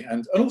way,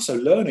 and also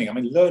learning. I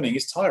mean, learning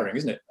is tiring,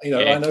 isn't it? I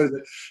know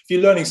that if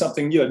you're learning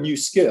something new, a new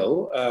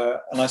skill,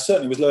 and I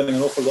certainly was learning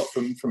an awful lot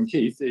from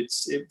Keith.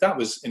 That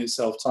was in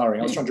itself tiring.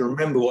 I was trying to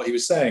remember what he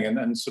was saying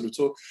and sort of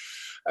talk.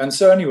 And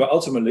so anyway,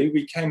 ultimately,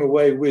 we came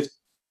away with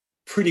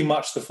pretty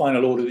much the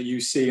final order that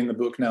you see in the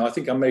book now. I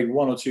think I made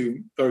 1 or 2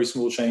 very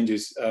small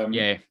changes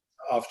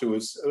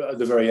afterwards at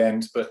the very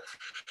end, but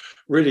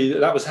really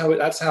that's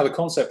how the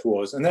concept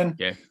was. And then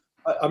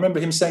I remember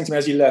him saying to me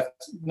as he left,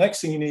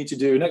 next thing you need to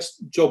do,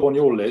 next job on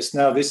your list,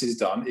 now this is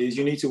done, is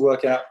you need to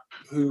work out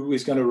who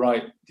is going to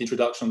write the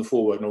introduction, the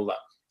foreword and all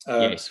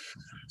that.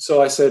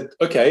 So I said,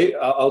 okay,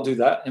 I'll do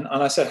that. And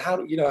I said, how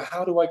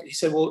do I, he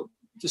said, well,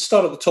 just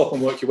start at the top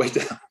and work your way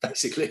down,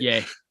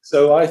 basically.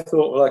 So I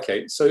thought, well,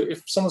 okay, so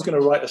if someone's going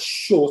to write a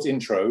short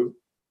intro,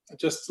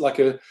 just like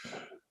a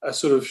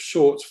sort of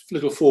short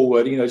little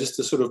foreword, just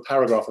a sort of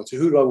paragraph or two,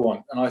 who do I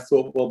want? And I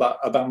thought, well,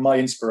 about my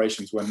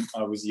inspirations when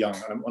I was young,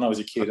 when I was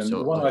a kid. Absolutely.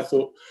 And the one I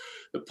thought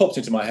that popped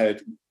into my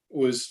head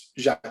was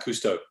Jacques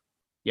Cousteau.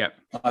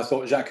 I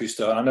thought Jacques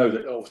Cousteau, and I know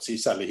that obviously,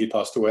 sadly, he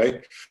passed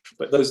away,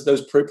 but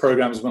those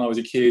programs when I was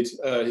a kid,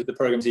 the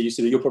programs he used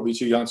to do, you're probably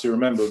too young to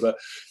remember, but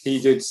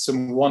he did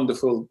some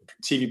wonderful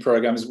TV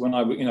programs when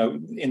I,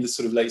 in the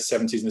sort of late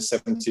 70s and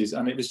the 70s,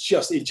 and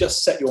it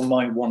just set your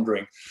mind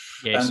wandering.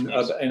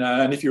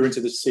 And if you're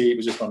into the sea, it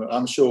was just wonderful.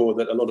 I'm sure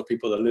that a lot of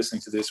people that are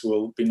listening to this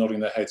will be nodding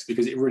their heads,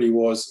 because it really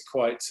was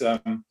quite a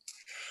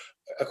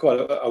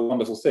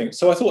wonderful thing.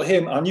 So I thought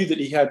I knew that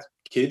he had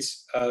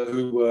kids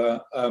who were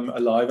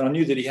alive, and I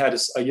knew that he had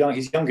his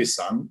youngest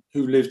son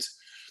who lived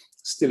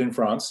still in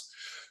France.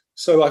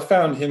 So I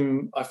found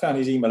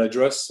his email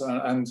address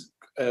and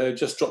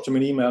just dropped him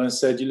an email and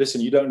said,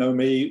 listen, you don't know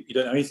me, you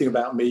don't know anything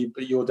about me,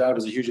 but your dad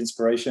was a huge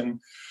inspiration.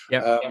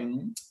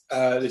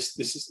 This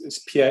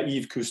is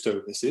Pierre-Yves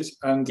Cousteau,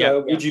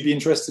 would you be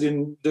interested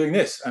in doing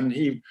this? And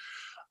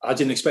I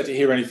didn't expect to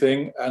hear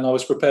anything, and I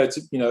was prepared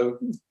to,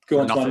 go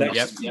on to my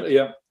next.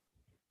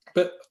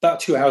 but about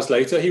 2 hours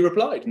later, he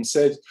replied and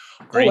said,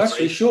 Great. "Oh,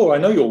 actually, sure, I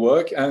know your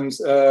work, and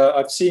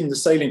I've seen the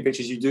sailing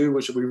pictures you do,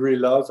 which we really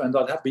love, and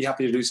I'd be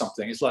happy to do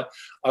something." It's like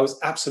I was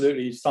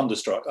absolutely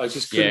thunderstruck. I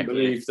just couldn't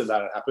believe that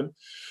had happened.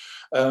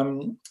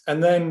 And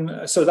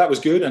then, so that was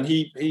good. And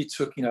he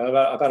took,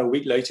 about a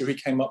week later, he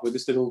came up with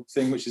this little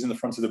thing, which is in the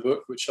front of the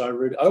book, which I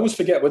always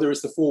forget whether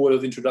it's the foreword or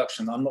the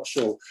introduction. I'm not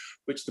sure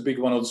which the big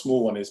one or the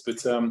small one is,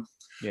 but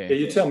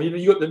you tell me,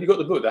 you got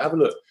the book there, have a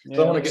look. I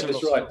want to get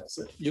this right.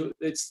 So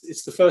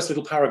it's the first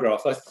little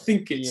paragraph. I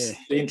think it's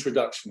the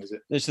introduction, is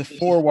it? It's the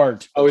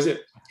foreword. Oh, is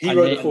it? He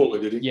wrote the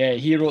foreword, did he? Yeah,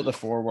 he wrote the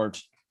foreword.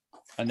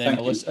 And then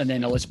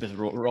Elizabeth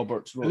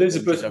Roberts.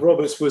 Elizabeth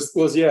Roberts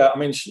was I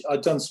mean,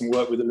 I'd done some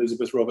work with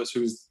Elizabeth Roberts,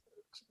 who's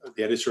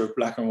the editor of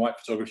Black and White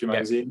Photography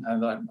magazine,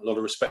 and I have a lot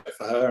of respect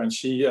for her. And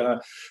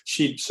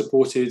she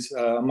supported,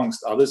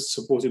 amongst others,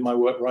 supported my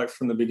work right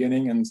from the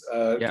beginning, and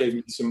gave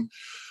me some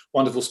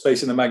wonderful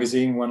space in the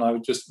magazine when I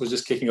was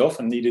just kicking off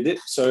and needed it.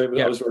 So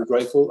I was very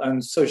grateful.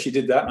 And so she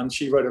did that, and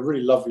she wrote a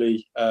really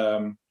lovely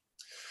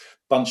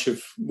bunch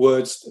of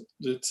words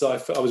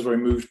that I was very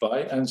moved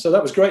by, and so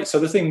that was great. So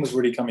the thing was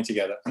really coming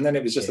together, and then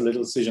it was just the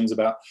little decisions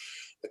about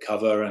the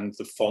cover and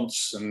the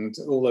fonts and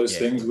all those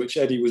things, which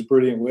Eddie was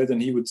brilliant with,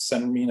 and he would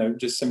send me,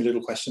 just send me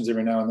little questions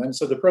every now and then.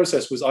 So the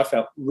process was, I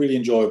felt, really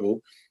enjoyable.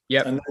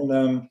 Yeah. And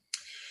then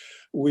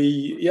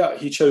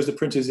he chose the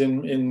printers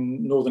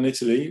in northern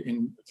Italy,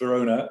 in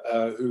Verona,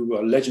 who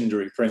are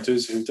legendary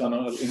printers who've done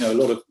a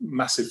lot of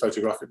massive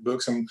photographic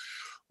books. And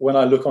when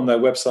I look on their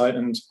website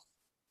and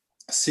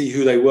see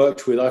who they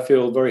worked with, I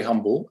feel very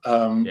humble.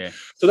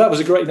 So that was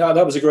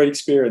a great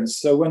experience.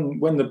 So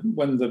when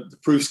the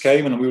proofs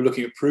came and we were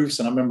looking at proofs,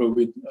 and I remember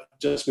we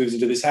just moved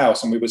into this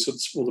house and we were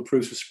all the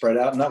proofs were spread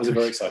out, and that was a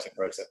very exciting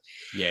process.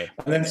 Yeah.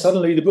 And then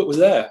suddenly the book was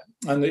there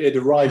and it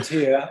arrived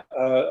here.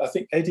 I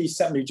think Eddie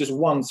sent me just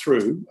one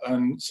through,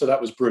 and so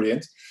that was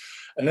brilliant.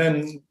 And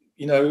then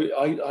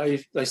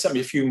they sent me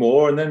a few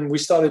more, and then we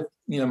started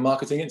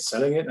marketing it,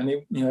 selling it, and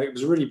it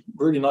was really,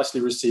 really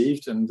nicely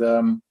received, and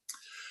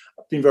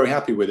I've been very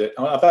happy with it.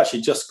 I've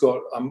actually just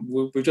got,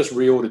 we've just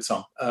reordered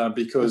some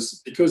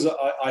because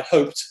I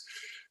hoped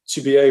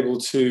to be able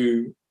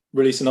to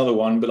release another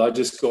one, but I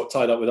just got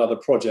tied up with other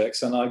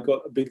projects, and I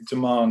got a big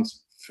demand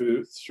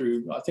through.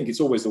 I think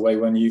it's always the way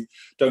when you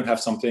don't have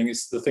something,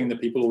 it's the thing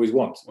that people always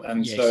want.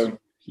 And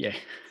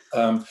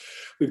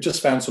we've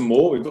just found some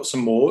more. We've got some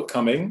more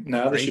coming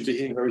now. They should be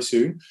here very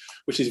soon,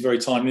 which is very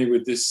timely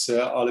with this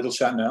our little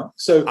chat now.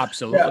 So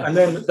absolutely, and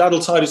then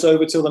that'll tide us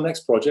over till the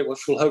next project,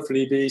 which will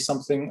hopefully be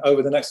something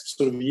over the next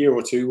sort of year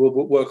or two. We'll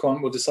work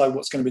on. We'll decide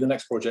what's going to be the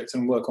next project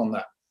and work on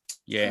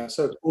that.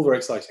 So all very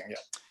exciting.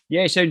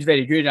 Yeah, it sounds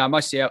very good. I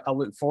must say, I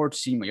look forward to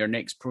seeing what your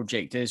next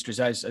project is, because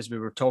as we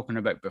were talking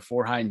about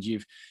beforehand,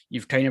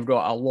 you've kind of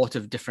got a lot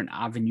of different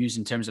avenues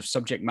in terms of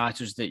subject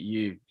matters that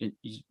you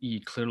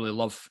clearly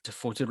love to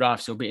photograph.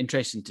 So it'll be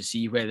interesting to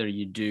see whether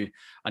you do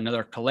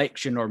another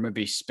collection or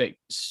maybe pick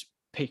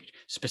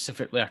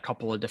specifically a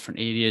couple of different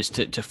areas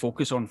to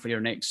focus on for your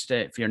next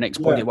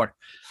body of work.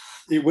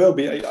 It will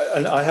be, and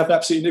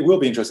it will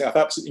be interesting. I have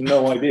absolutely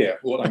no idea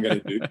what I'm going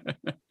to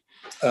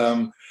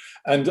do.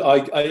 And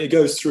it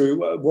goes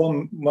through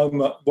one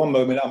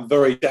moment I'm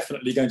very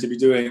definitely going to be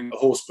doing a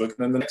horse book,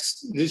 and then the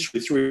next literally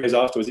 3 days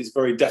afterwards it's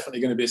very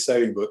definitely going to be a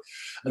sailing book,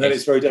 and then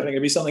it's very definitely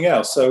going to be something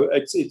else. So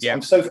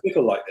I'm so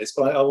fickle like this,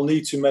 but I will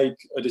need to make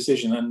a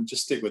decision and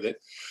just stick with it.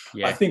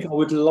 I think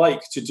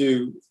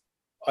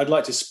I'd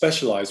like to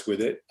specialize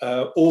with it,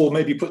 or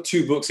maybe put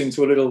 2 books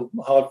into a little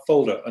hard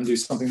folder and do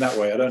something that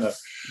way. I don't know.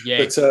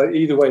 But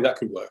either way, that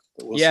could work.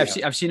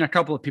 I've seen a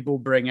couple of people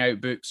bring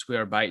out books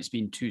whereby it's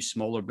been 2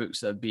 smaller books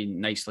that have been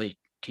nicely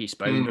case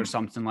bound or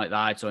something like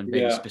that on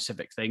very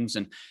specific things.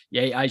 And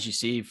as you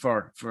say,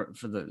 for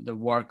the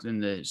work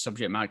and the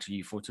subject matter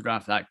you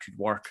photograph, that could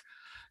work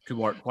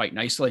quite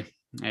nicely.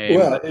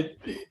 It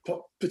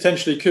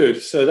potentially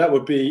could. So that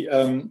would be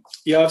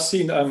I've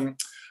seen.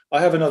 I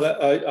have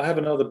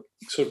another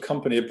sort of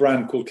company, a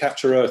brand called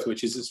Capture Earth,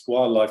 which is this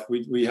wildlife.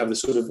 We have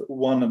this sort of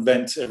one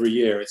event every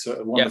year. It's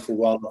a wonderful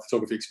wildlife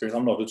photography experience.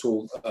 I'm not at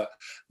all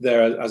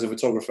there as a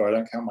photographer. I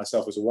don't count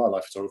myself as a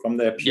wildlife photographer. I'm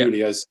there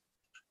purely as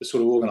the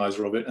sort of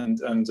organizer of it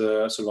and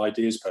sort of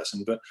ideas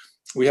person. But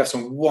we have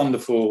some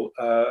wonderful,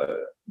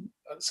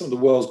 some of the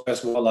world's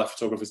best wildlife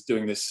photographers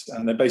doing this.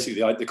 And they're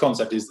basically, the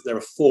concept is that there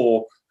are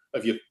 4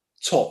 of your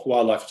top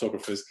wildlife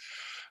photographers.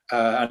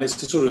 And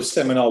it's a sort of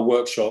seminar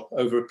workshop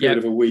over a period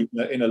of a week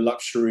in a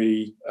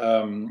luxury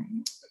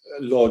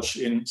lodge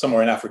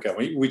somewhere in Africa.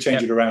 We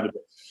change it around a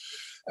bit.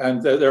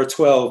 And there are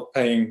 12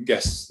 paying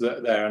guests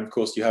there. And of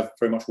course, you have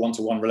very much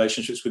one-to-one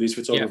relationships with these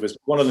photographers.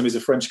 One of them is a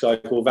French guy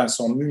called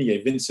Vincent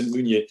Munier,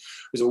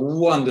 who's a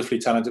wonderfully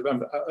talented.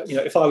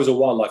 If I was a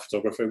wildlife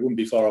photographer, it wouldn't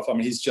be far off. I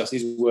mean, his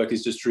work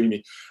is just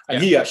dreamy.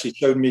 And he actually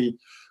showed me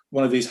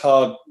one of these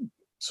hard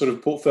sort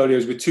of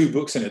portfolios with 2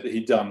 books in it that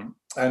he'd done.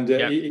 And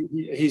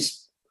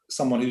he's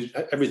someone who's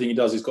everything he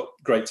does has got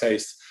great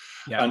taste.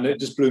 and it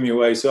just blew me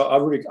away. So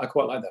I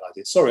quite like that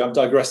idea. Sorry, I've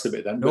digressed a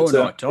bit then. No,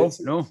 not at all.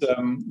 No.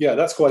 Yeah,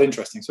 that's quite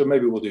interesting. So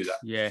maybe we'll do that.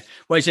 Yeah.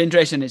 Well, it's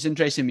interesting. It's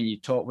interesting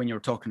when you're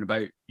talking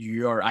about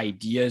your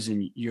ideas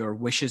and your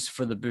wishes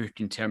for the book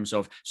in terms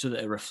of so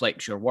that it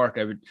reflects your work.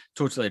 I would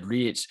totally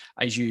agree. It's,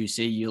 as you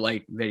say, you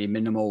like very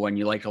minimal and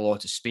you like a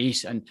lot of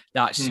space, and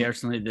that's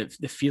certainly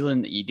the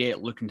feeling that you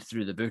get looking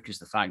through the book is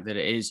the fact that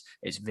it's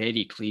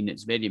very clean,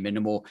 it's very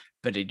minimal,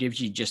 but it gives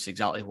you just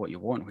exactly what you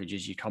want, which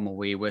is you come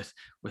away with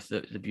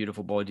the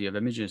beautiful body of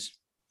images.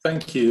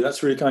 Thank you.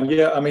 That's really kind.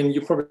 Yeah, I mean,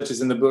 you probably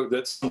notice in the book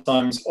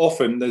that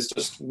often there's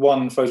just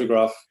one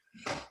photograph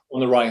on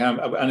the right hand,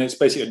 and it's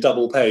basically a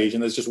double page,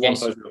 and there's just one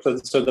photograph.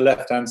 So the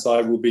left hand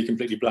side will be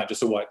completely blank,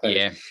 just a white page.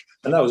 Yeah.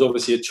 And that was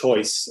obviously a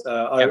choice.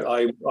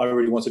 I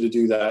really wanted to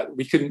do that.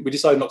 We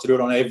decided not to do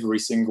it on every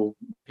single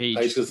page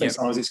because I think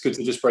sometimes it's good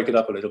to just break it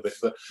up a little bit.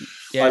 But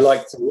I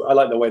like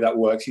the way that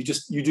works.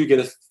 You do get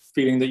a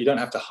feeling that you don't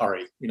have to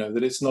hurry,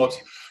 that it's not,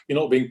 you're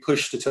not being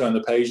pushed to turn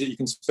the page, that you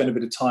can spend a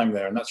bit of time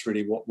there. And that's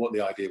really what the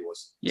idea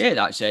was. Yeah,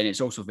 that's it. And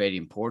it's also very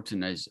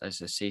important, as I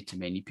say to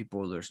many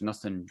people, there's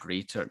nothing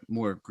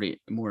more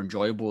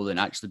enjoyable than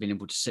actually being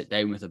able to sit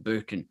down with a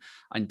book and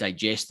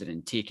digest it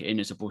and take it in,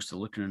 as opposed to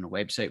looking on a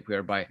website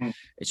whereby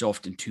it's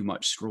often too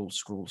much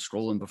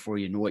scrolling before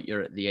you know it,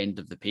 you're at the end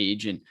of the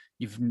page and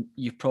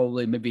you've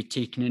probably maybe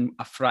taken in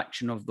a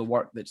fraction of the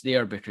work that's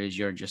there because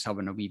you're just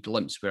having a wee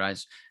glimpse.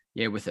 Whereas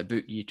with a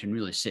book, you can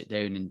really sit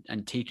down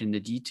and take in the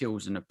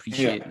details and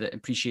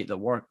appreciate the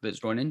work that's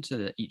gone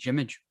into each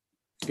image.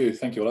 Good,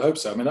 thank you. Well, I hope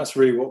so. I mean, that's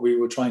really what we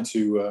were trying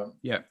to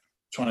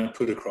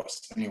put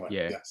across anyway.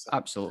 Yes,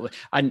 absolutely.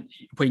 And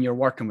when you're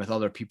working with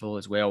other people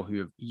as well,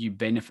 you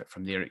benefit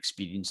from their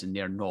experience and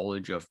their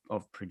knowledge of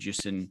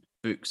producing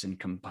books and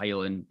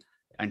compiling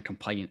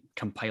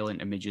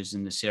images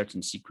in the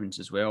certain sequence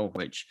as well,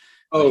 which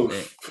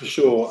for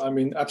sure. I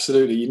mean,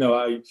 absolutely.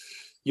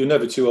 You're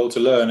never too old to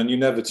learn, and you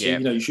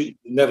should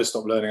never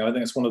stop learning. I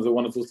think it's one of the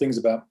wonderful things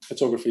about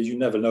photography is you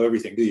never know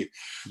everything, do you?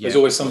 There's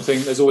always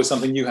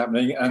something new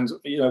happening, and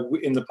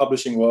in the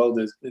publishing world,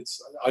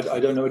 I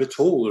don't know it at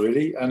all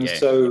really, and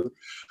so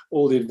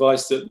all the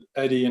advice that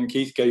Eddie and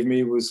Keith gave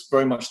me was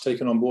very much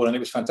taken on board, and it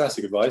was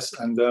fantastic advice,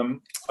 and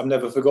I've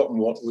never forgotten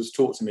what was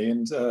taught to me,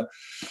 and a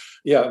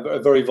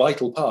very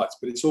vital part.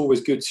 But it's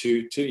always good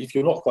to if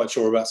you're not quite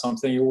sure about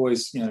something, you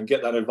always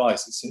get that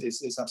advice.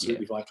 It's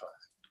absolutely vital.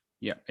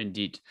 Yeah,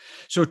 indeed.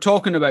 So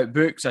talking about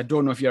books, I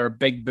don't know if you're a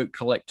big book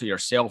collector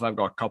yourself. I've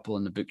got a couple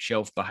on the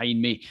bookshelf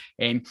behind me.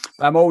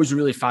 I'm always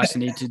really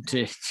fascinated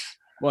to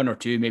one or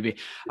two maybe.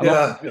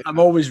 I'm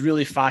always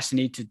really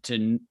fascinated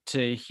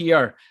to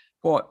hear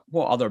what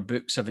other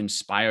books have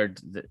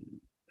inspired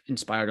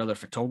other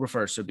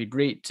photographers. So it'd be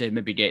great to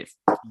maybe get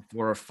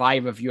 4 or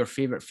 5 of your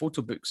favorite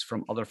photo books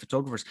from other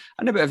photographers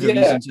and a bit of the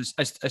reasons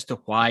as to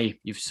why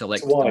you've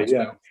selected them as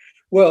well.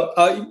 Well,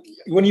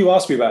 when you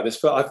asked me about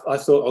this, I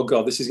thought, oh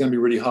God, this is going to be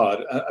really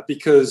hard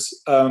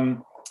because,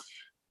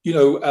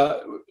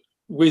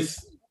 with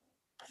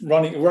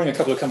running a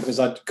couple of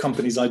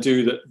companies I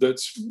do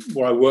that's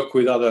where I work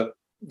with other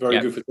very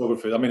good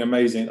photographers. I mean,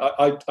 amazing.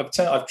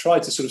 I've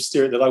tried to sort of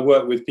steer it that I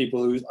work with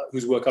people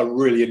whose work I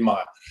really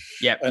admire.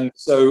 Yeah. And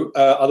so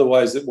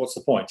otherwise, what's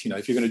the point?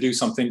 If you're going to do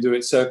something, do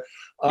it. So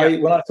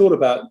when I thought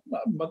about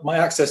my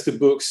access to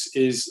books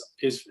is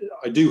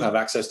I do have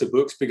access to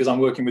books because I'm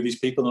working with these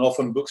people, and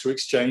often books are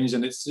exchanged,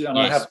 and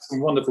I have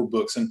some wonderful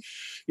books, and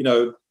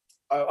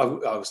I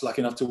was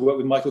lucky enough to work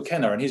with Michael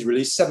Kenner, and he's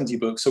released 70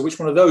 books. So which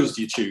one of those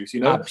do you choose?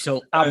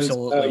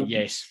 Absolutely,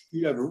 yes.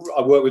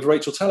 I work with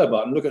Rachel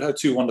Talabot, and look at her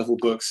 2 wonderful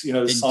books.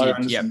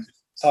 Sirens, and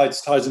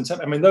Tides and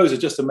Tempest. I mean, those are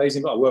just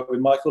amazing. But I work with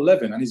Michael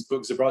Levin, and his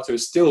book Vibrato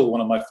is still one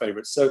of my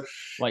favorites. So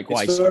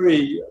likewise, it's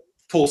very.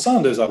 Paul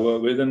Sanders I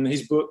work with, and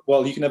his book,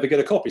 well, you can never get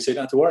a copy, so you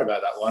don't have to worry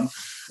about that one.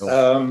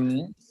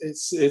 Oh.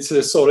 It's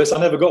a solace. I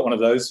never got one of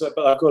those, but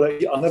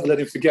I'll never let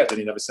him forget that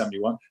he never sent me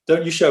one.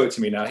 Don't you show it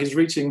to me now. He's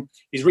reaching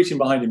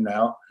behind him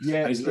now.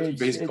 Yeah, and he's looking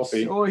for his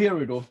copy. Oh, here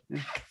we go.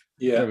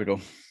 Yeah. There we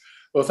go.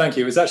 Well, thank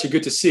you. It's actually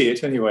good to see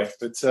it anyway.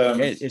 But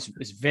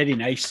it's very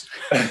nice.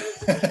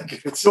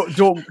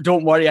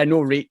 Don't worry. I know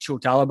Rachel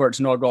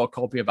Talabot's not got a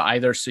copy of it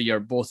either, so you're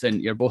both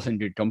in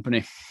good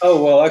company.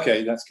 Oh well,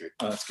 okay, that's good.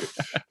 That's good.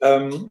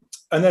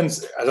 And then,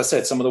 as I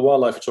said, some of the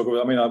wildlife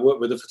photographers. I mean, I worked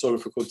with a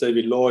photographer called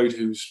David Lloyd,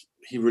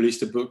 he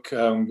released a book.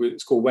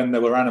 It's called When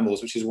There Were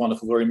Animals, which is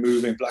wonderful, very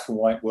moving, black and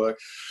white work.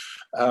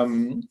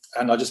 And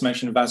I just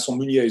mentioned Vincent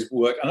Mounier's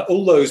work, and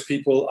all those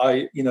people,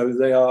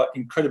 they are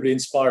incredibly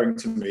inspiring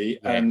to me,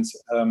 and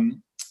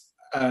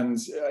I'm in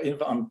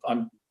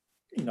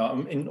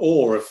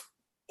awe of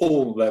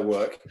all their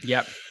work.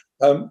 Yeah.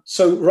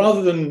 So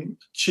rather than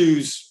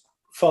choose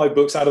 5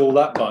 books out of all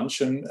that bunch,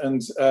 and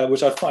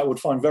which I would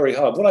find very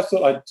hard, what I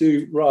thought I'd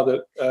do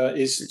rather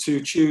is to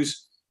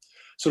choose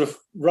sort of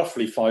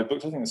roughly 5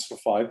 books. I think it's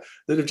 5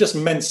 that have just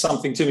meant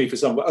something to me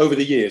over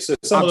the years. So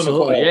some of them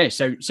are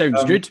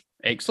sounds good.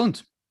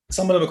 Excellent.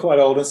 some of them are quite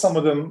old, and some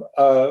of them,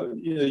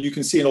 you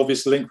can see an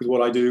obvious link with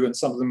what I do, and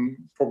some of them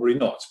probably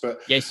not.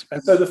 But yes.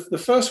 And so the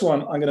first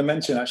one I'm going to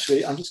mention,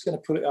 actually, I'm just going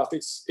to put it up.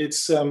 It's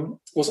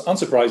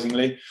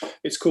unsurprisingly,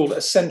 it's called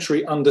A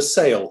Century Under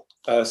Sail.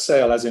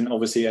 Sail as in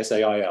obviously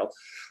SAIL.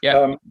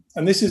 Yeah.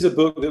 And this is a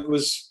book that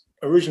was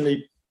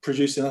originally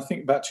produced in, I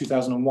think, about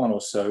 2001 or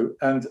so,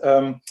 and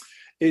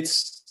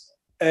it's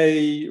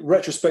a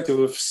retrospective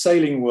of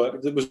sailing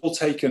work that was all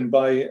taken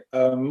by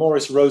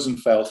Morris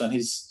Rosenfeld and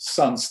his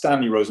son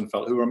Stanley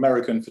Rosenfeld, who were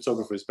American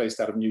photographers based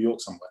out of New York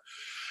somewhere.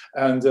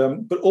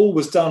 And but all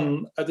was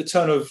done at the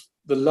turn of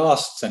the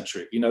last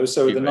century,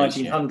 so the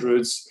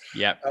 1900s.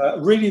 Yeah.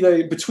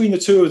 Really, between the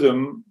two of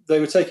them, they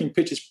were taking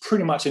pictures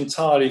pretty much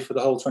entirely for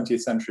the whole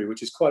 20th century,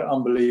 which is quite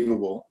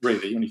unbelievable,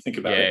 really, when you think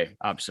about it.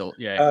 Yeah,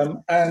 absolutely. Yeah.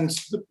 And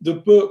the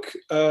book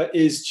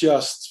is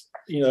just,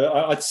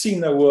 I'd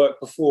seen their work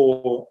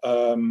before,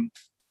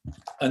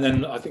 and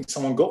then I think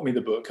someone got me the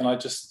book, and I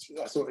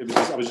thought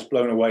I was just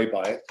blown away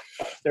by it.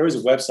 There is a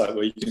website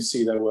where you can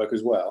see their work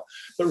as well,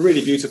 but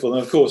really beautiful.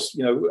 And of course,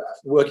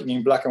 working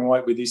in black and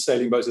white with these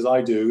sailing boats as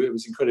I do, it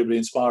was incredibly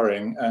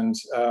inspiring.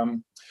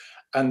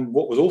 And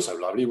what was also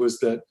lovely was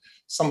that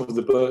some of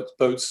the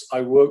boats I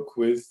work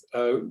with,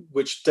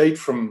 which date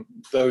from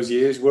those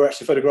years, were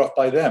actually photographed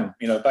by them,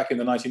 back in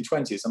the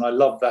 1920s. And I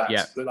love that,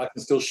 that I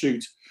can still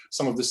shoot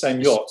some of the same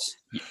yachts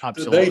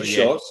that they'd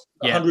shot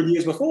 100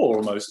 years before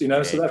almost, so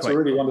that's a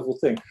really wonderful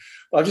thing.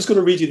 I've just got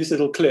to read you this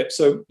little clip.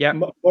 So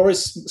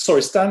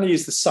Stanley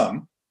is the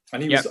son,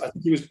 and I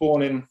think he was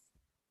born in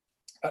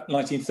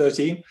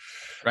 1913.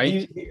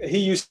 Right. He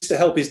used to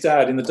help his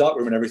dad in the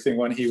darkroom and everything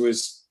when he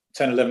was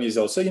 10, 11 years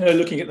old. So,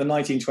 looking at the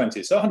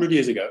 1920s, so 100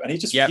 years ago. And he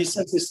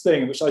said this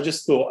thing, which I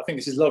just thought, I think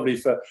this is lovely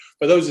for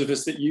those of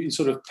us that you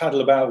sort of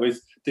paddle about with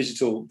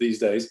digital these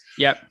days.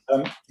 Yeah.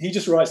 He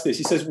just writes this.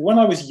 He says, when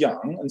I was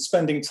young and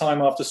spending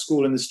time after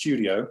school in the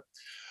studio,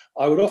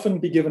 I would often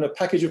be given a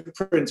package of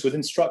prints with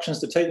instructions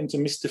to take them to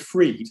Mr.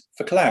 Freed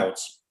for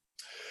clouds.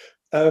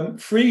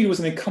 Freed was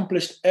an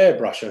accomplished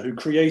airbrusher who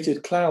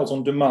created clouds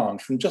on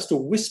demand, from just a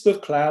wisp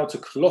of cloud to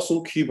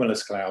colossal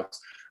cumulus clouds.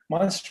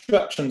 My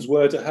instructions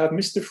were to have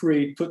Mr.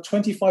 Freed put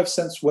 25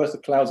 cents worth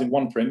of clouds in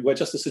one print where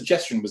just a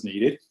suggestion was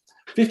needed,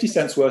 50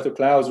 cents worth of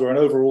clouds where an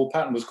overall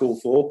pattern was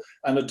called for,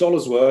 and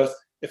 $1 worth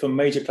if a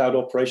major cloud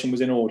operation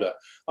was in order.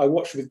 I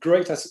watched with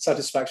great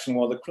satisfaction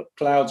while the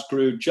clouds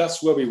grew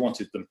just where we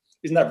wanted them.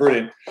 Isn't that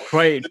brilliant?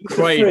 Quite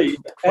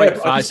fascinating.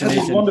 I just had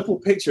this wonderful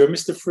picture of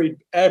Mr. Freed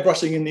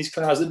airbrushing in these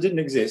clouds that didn't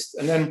exist,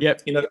 and then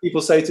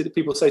people say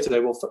today,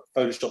 well,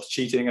 Photoshop's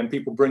cheating, and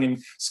people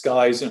bringing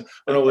skies and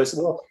all this.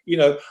 Well,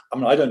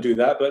 I don't do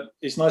that, but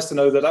it's nice to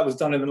know that was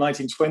done in the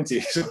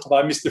 1920s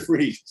by Mr.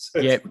 Freed.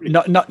 So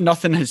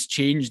nothing has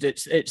changed.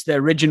 It's the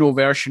original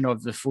version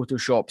of the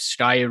Photoshop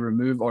sky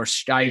remove or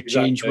sky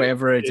change,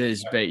 whatever it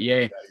is. But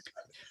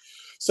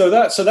So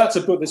that's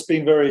a book that's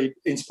been very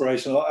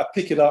inspirational. I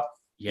pick it up.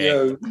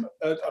 At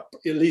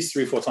least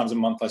 3 or 4 times a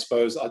month, I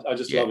suppose. I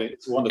just love it.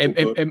 It's a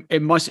wonderful book.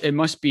 It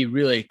must be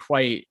really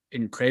quite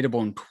incredible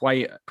and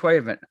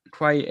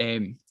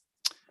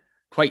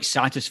quite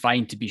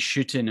satisfying to be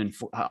shooting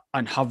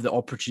and have the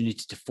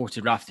opportunity to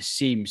photograph the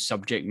same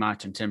subject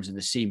matter in terms of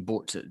the same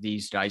boats that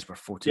these guys were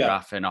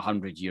photographing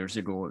 100 years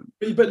ago.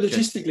 But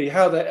logistically,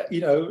 how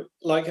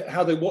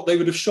they what they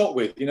would have shot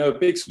with, a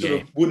big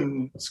sort of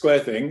wooden square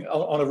thing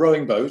on a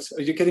rowing boat.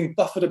 You're getting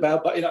buffered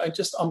about, but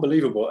just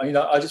unbelievable. And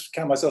I just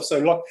count myself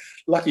so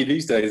lucky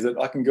these days that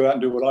I can go out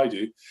and do what I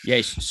do.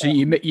 Yes. So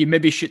you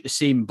maybe shoot the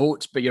same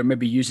boats, but you're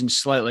maybe using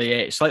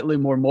slightly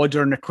more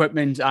modern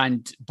equipment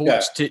and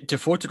boats to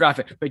photograph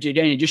it. But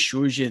again, it just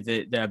shows you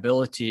the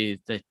ability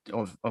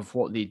of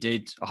what they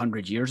did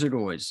 100 years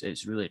ago.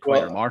 It's really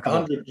quite remarkable.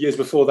 100 years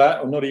before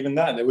that, or not even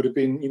that, there would have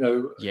been,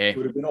 it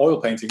would have been oil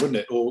painting, wouldn't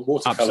it, or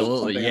watercolor?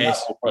 Absolutely,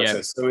 yes.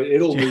 Process. So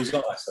it all moves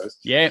on, I suppose.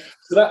 Yeah.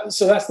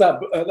 So that's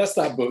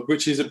that book,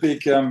 which is a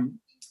big, a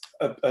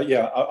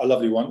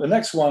lovely one. The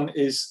next one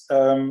is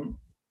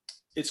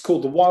it's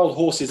called The Wild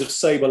Horses of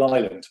Sable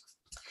Island.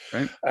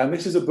 Right. And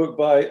this is a book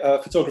by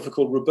a photographer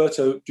called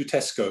Roberto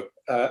Dutesco.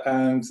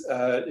 And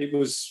it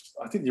was,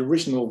 I think the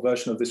original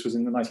version of this was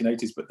in the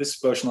 1980s, but this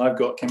version I've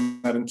got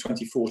came out in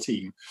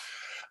 2014.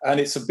 And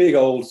it's a big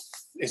old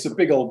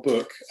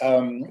book.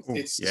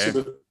 It's sort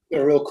of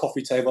a real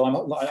coffee table.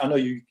 I know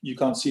you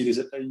can't see this,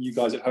 you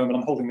guys at home, and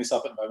I'm holding this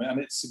up at the moment.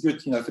 And it's a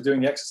good, for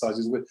doing the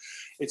exercises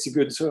it's a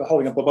good sort of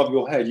holding up above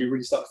your head. You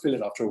really start to feel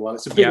it after a while.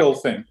 It's a big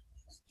old thing,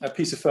 a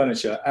piece of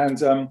furniture.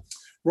 And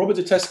Robert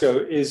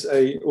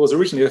Dutesco was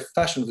originally a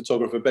fashion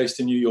photographer based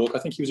in New York. I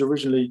think he was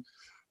originally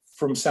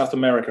from South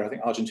America, I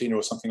think Argentina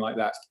or something like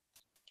that,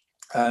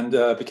 and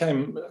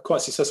became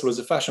quite successful as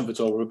a fashion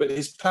photographer. But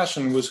his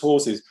passion was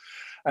horses,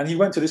 and he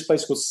went to this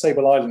place called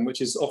Sable Island,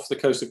 which is off the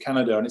coast of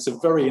Canada, and it's a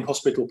very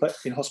inhospitable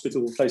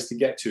place to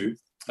get to.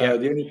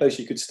 The only place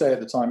you could stay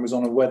at the time was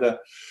on a weather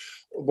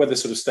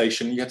sort of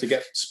station. You had to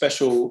get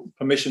special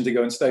permission to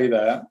go and stay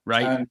there.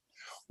 Right. And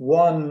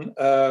one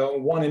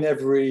in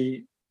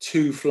every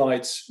 2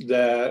 flights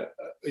there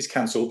is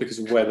cancelled because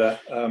of weather.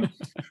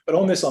 But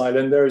on this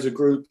island, there is a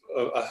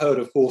herd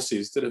of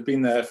horses that have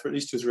been there for at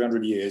least 200 or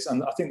 300 years.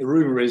 And I think the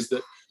rumor is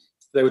that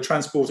they were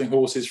transporting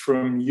horses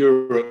from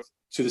Europe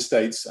to the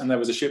States, and there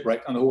was a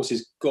shipwreck, and the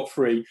horses got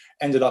free,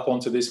 ended up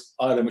onto this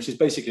island, which is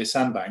basically a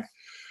sandbank,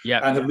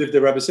 and have lived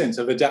there ever since,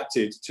 have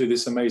adapted to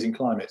this amazing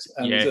climate.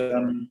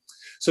 And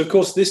so, of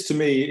course, this to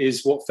me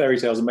is what fairy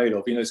tales are made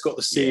of. You know, it's got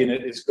the sea in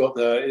it, it's got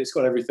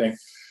everything.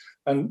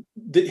 And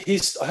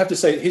I have to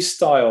say, his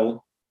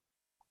style,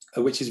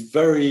 which is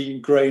very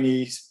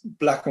grainy,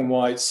 black and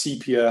white,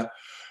 sepia,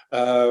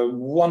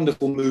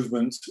 wonderful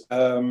movement,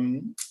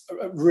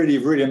 really,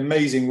 really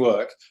amazing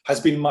work, has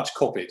been much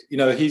copied. You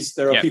know,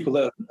 there are people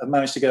that have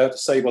managed to get out to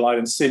Sable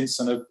Island since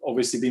and have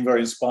obviously been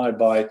very inspired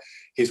by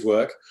his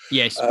work.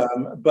 Yes.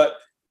 But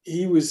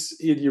he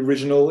had the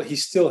original. He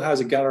still has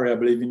a gallery, I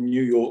believe, in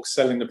New York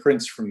selling the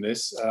prints from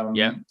this. And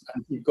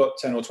you've got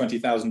 $10,000 or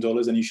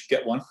 $20,000, and you should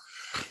get one.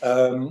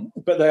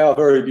 But they are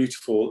very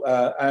beautiful.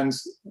 And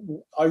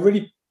I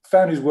really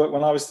found his work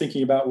when I was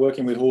thinking about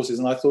working with horses,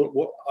 and I thought,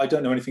 I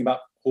don't know anything about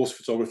horse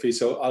photography,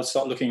 so I'll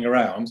start looking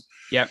around.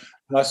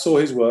 And I saw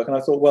his work, and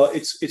I thought, well,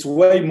 it's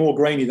way more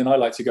grainy than I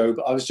like to go,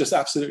 but I was just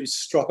absolutely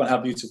struck on how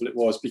beautiful it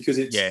was, because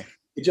it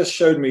just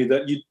showed me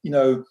that you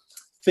know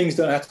things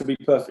don't have to be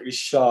perfectly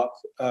sharp,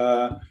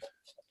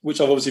 which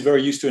I'm obviously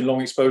very used to in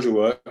long exposure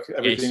work.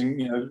 Everything,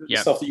 you know, the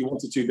stuff that you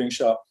wanted to being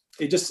sharp.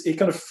 It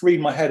kind of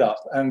freed my head up,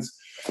 and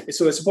it's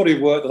a body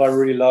of work that I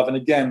really love. And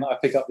again, I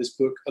pick up this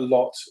book a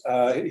lot.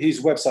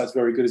 His website's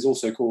very good. It's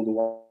also called The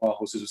Wild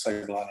Horses of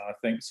Sable Island, I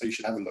think, so you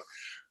should have a look.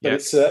 But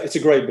it's a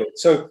great book.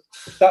 So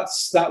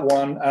that's that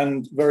one,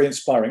 and very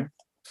inspiring.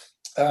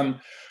 The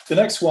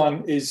next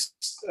one is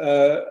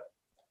a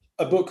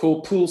book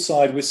called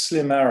Poolside with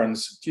Slim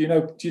Aarons. Do you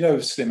know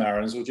Slim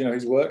Aarons, or do you know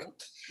his work?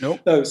 Nope.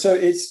 No. So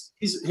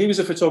he was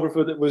a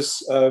photographer that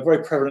was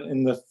very prevalent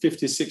in the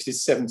 50s,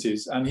 60s,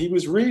 70s, and he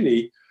was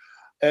really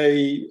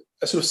a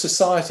sort of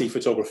society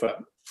photographer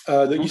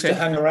that used to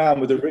hang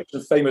around with the rich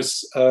and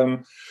famous,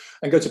 and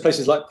go to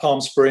places like Palm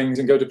Springs,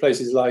 and go to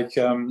places like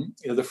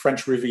the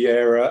French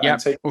Riviera, and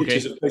take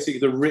pictures of basically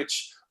the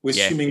rich with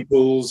swimming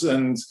pools,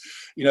 and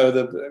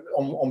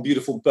on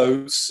beautiful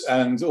boats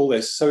and all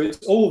this. So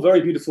it's all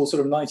very beautiful,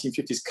 sort of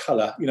 1950s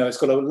color. You know, it's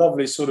got a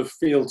lovely sort of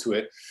feel to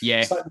it.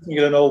 Yeah, it's like looking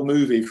at an old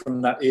movie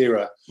from that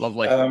era.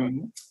 Lovely.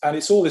 And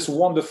it's all this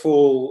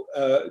wonderful,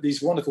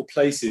 these wonderful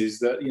places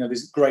that,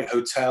 these great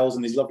hotels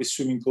and these lovely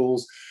swimming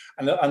pools,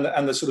 and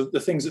the sort of the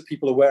things that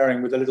people are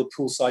wearing with a little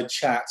poolside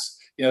chats.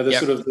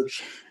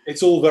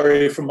 It's all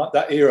very from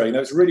that era.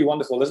 It's really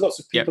wonderful. There's lots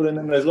of people in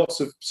them. There's lots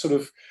of sort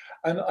of,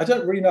 and I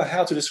don't really know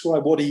how to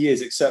describe what he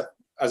is, except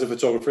as a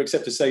photographer,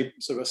 except to say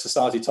sort of a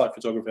society type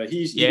photographer.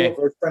 He got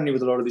very friendly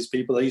with a lot of these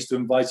people. They used to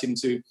invite him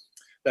to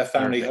their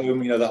family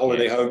home, the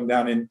holiday home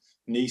down in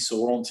Nice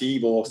or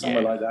Antibes or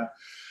somewhere like that.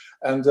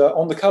 And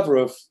on the cover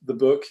of the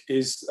book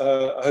is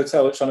a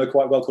hotel which I know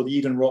quite well called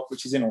Eden Rock,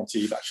 which is in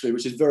Antibes actually,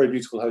 which is a very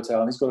beautiful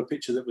hotel. And he's got a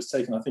picture that was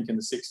taken, I think, in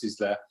the 60s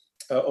there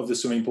of the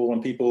swimming pool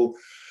and people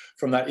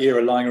from that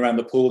era lying around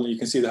the pool, and you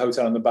can see the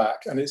hotel in the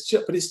back. And it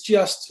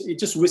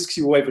just whisks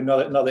you away from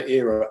another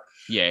era.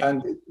 Yeah.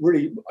 And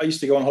really, I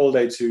used to go on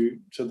holiday to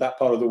that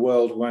part of the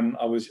world when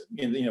I was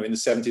in the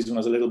 70s when I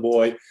was a little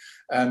boy,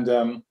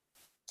 and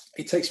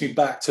it takes me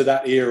back to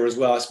that era as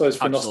well, I suppose,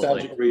 for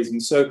nostalgic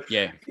reasons. So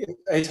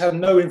it had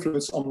no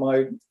influence on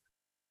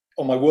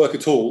my work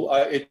at all.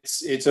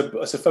 It's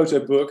a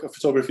photo book, a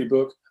photography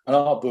book, an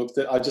art book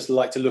that I just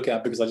like to look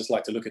at because I just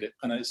like to look at it,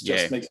 and it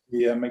just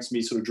makes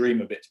me sort of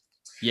dream a bit.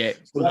 Yeah,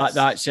 well,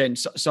 that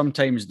sense.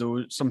 Sometimes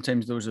those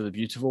are the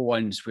beautiful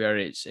ones where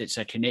it's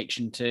a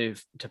connection to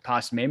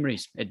past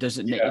memories. It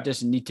doesn't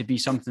need to be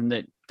something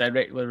that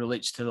directly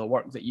relates to the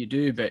work that you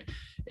do, but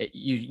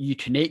you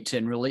connect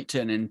and relate to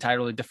it in an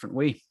entirely different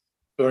way.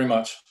 Very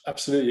much,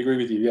 absolutely agree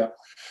with you. Yeah,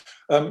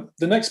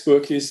 the next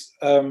book is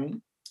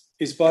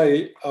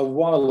by a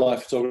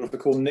wildlife photographer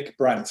called Nick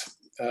Brandt.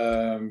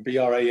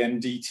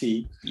 Brandt.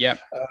 Yeah.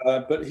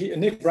 But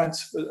Nick Brandt,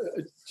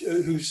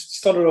 who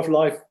started off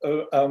life,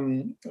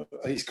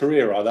 his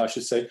career rather, I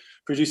should say,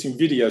 producing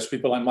videos for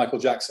people like Michael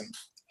Jackson,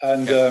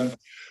 and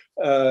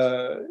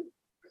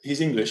he's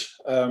English,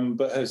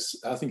 but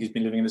I think he's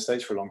been living in the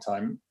States for a long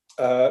time.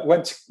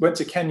 Went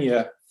to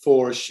Kenya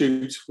for a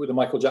shoot with a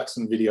Michael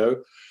Jackson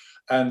video,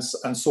 and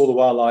saw the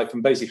wildlife,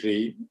 and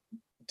basically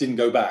didn't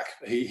go back.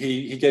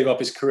 He gave up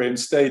his career and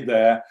stayed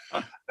there,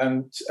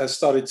 and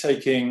started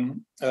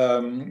taking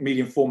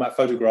medium format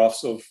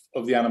photographs of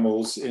the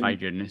animals in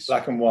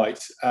black and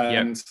white.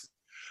 And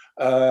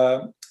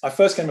I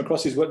first came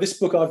across his work. This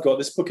book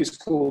is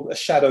called A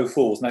Shadow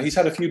Falls. Now, he's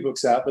had a few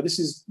books out, but this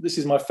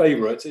is my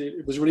favorite.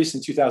 It was released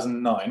in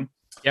 2009.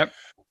 Yep.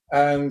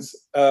 And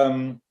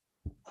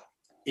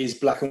is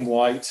black and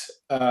white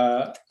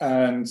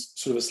and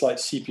sort of a slight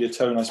sepia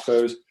tone, I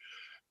suppose.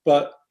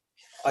 But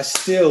I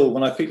still,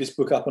 when I pick this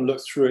book up and look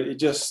through it, it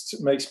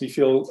just makes me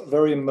feel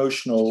very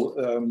emotional.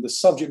 The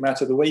subject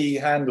matter, the way he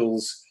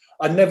handles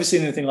I'd never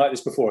seen anything like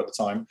this before at the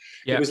time.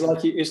 Yep.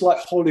 It's like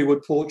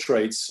Hollywood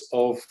portraits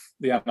of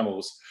the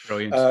animals.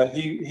 Brilliant.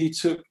 He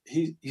took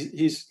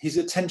his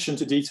attention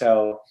to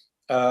detail,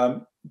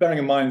 bearing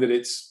in mind that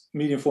it's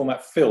medium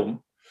format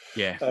film.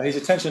 Yeah. His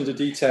attention to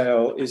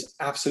detail is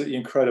absolutely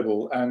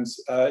incredible, and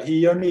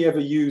he only ever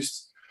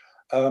used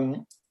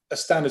a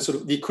standard sort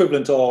of the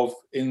equivalent of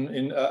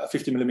in a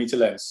 50mm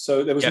lens.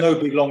 So there was no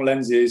big long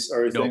lenses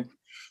or anything,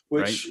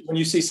 which when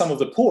you see some of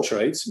the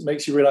portraits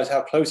makes you realize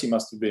how close he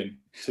must have been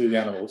to the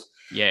animals.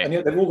 Yeah. And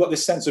yet they've all got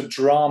this sense of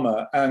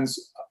drama. And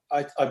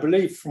I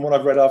believe from what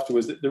I've read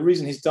afterwards that the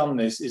reason he's done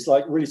this is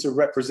like really to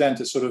represent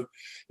a sort of,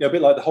 a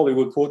bit like the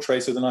Hollywood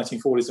portraits of the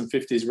 1940s and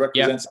 50s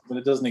represent something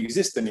that doesn't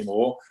exist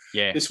anymore.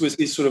 Yeah. This was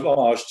his sort of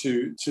homage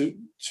to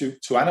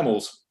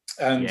animals.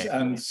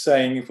 And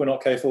saying, if we're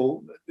not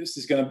careful, this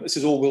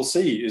is all we'll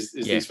see is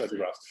these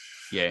photographs.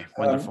 Yeah,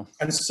 wonderful.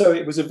 And so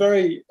it was a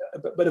very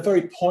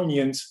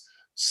poignant,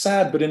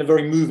 sad, but in a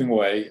very moving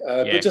way,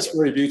 but just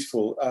very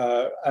beautiful.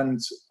 And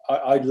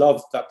I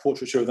love that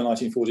portraiture of the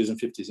 1940s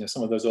and 50s.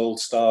 Some of those old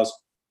stars.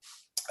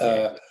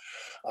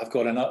 I've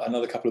got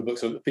another couple of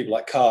books of people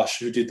like Karsh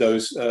who did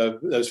those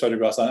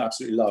photographs. I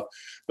absolutely love,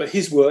 but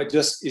his work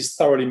just is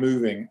thoroughly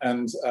moving.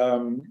 And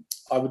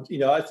I would,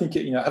 I think,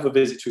 have a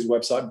visit to his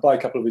website, buy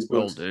a couple of his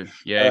books. Will do.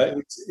 Yeah,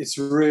 it's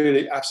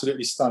really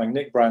absolutely stunning.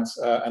 Nick Brandt,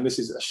 and this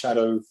is A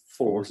Shadow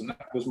Falls, and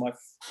that was my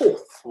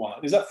fourth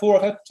one. Is that four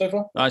I've had so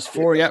far? That's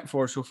four. Yeah,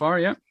 four so far.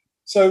 Yeah.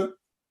 So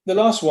the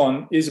last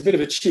one is a bit of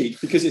a cheat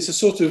because it's a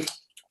sort of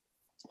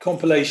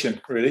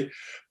compilation, really,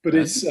 but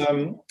it's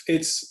an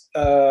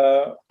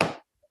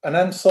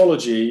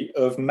anthology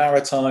of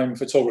maritime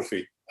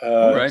photography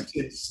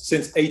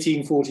since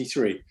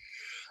 1843,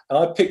 and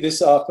I picked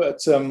this up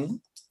at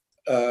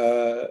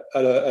a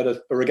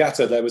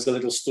regatta. There was a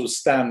little sort of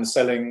stand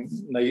selling,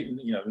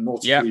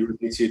 nautically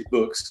related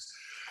books,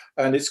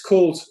 and it's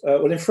called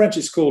in French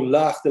it's called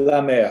L'art de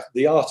la mer,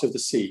 the art of the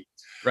sea.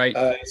 Right.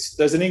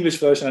 There's an English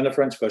version and a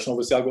French version.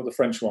 Obviously, I got the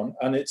French one,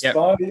 and it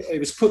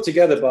was put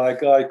together by a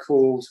guy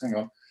called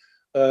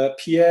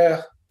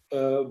Pierre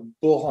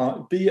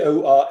Borhan,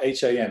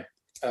 Borhan,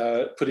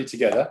 put it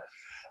together,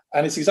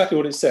 and it's exactly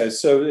what it says.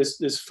 So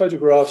there's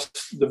photographs,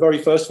 the very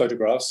first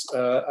photographs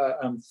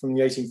from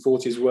the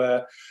 1840s,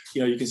 where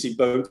you can see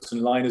boats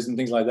and liners and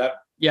things like that.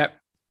 Yeah,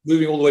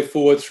 moving all the way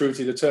forward through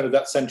to the turn of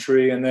that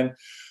century, and then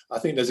I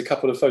think there's a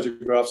couple of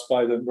photographs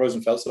by the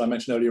Rosenfelds that I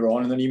mentioned earlier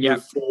on, and then you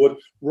move forward.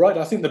 Right,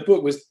 I think the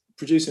book was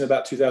produced in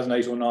about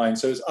 2008 or 9,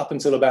 so it's up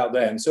until about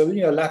then. So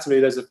latterly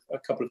there's a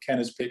couple of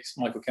Kenner's picks,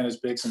 Michael Kenner's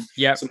picks, and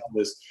some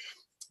others.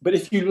 But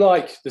if you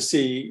like the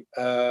sea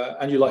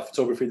and you like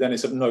photography, then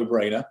it's a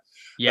no-brainer.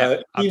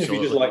 Yeah, even if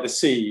you just like the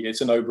sea,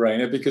 it's a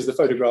no-brainer because the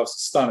photographs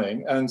are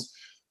stunning. And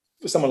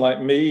for someone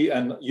like me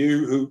and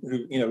you, who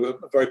are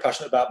very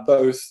passionate about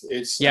both,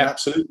 it's an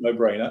absolute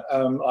no-brainer.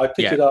 I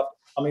picked it up.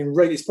 I mean,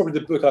 it's probably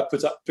the book I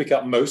pick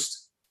up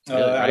most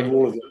out of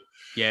all of them.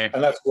 Yeah,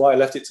 and that's why I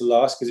left it to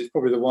last, because it's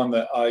probably the one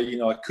that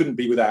I couldn't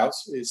be without.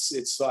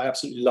 I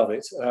absolutely love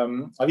it.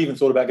 I've even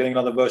thought about getting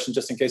another version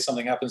just in case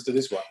something happens to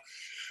this one.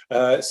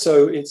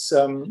 So it's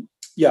I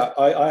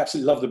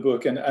absolutely love the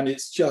book, and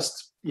it's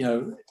just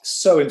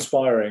so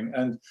inspiring.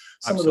 And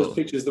some of those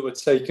pictures that were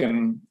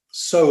taken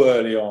so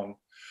early on.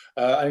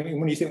 I mean,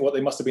 when you think what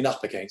they must have been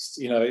up against,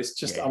 it's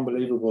just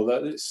unbelievable.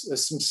 That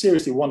there's some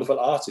seriously wonderful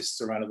artists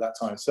around at that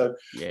time. So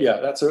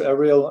that's a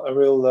real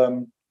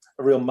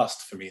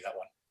must for me, that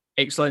one.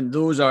 Excellent.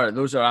 Those are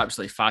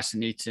absolutely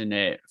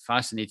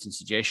fascinating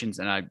suggestions,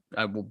 and I've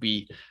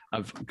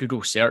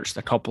Google searched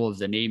a couple of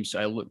the names, so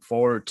I look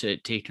forward to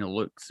taking a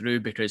look through,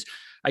 because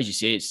as you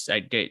say, I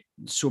get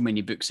so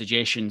many book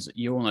suggestions.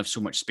 You only have so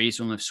much space,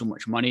 you only have so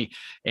much money,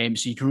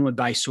 so you can only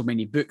buy so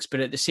many books. But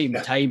at the same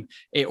time,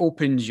 it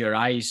opens your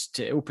eyes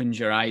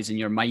and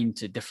your mind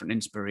to different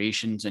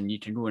inspirations, and you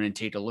can go in and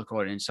take a look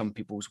at it in some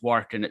people's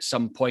work. And at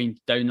some point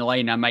down the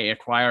line, I might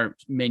acquire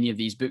many of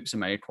these books. I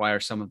might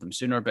acquire some of them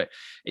sooner, but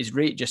it's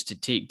great just to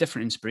take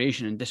different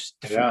inspiration and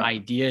different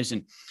ideas.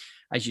 And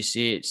as you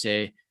say, it's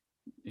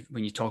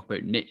when you talk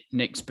about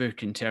Nick's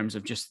book in terms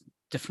of just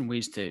different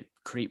ways to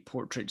create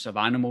portraits of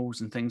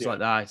animals and things like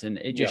that, and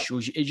it just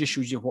shows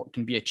you what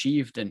can be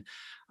achieved, and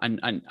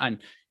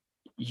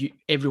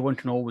everyone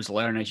can always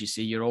learn. As you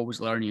say, you're always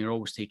learning, you're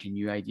always taking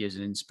new ideas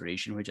and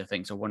inspiration, which I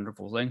think is a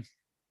wonderful thing.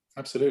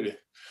 Absolutely.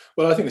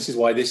 Well, I think this is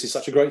why this is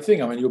such a great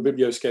thing. I mean, your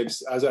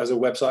Biblioscapes as a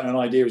website and an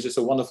idea is just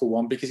a wonderful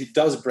one, because it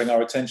does bring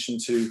our attention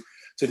to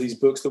these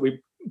books that we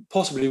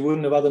possibly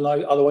wouldn't have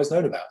otherwise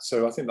known about.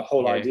 So I think the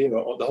whole idea,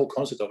 or the whole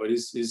concept of it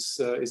is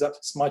that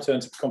it's my turn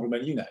to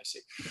compliment you now. You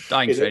see,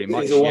 thanks very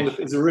much.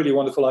 It's a really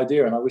wonderful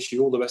idea, and I wish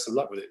you all the best of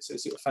luck with it.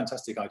 It's a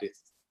fantastic idea.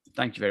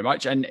 Thank you very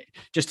much. And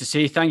just to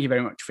say thank you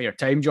very much for your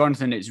time,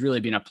 Jonathan. It's really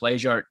been a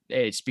pleasure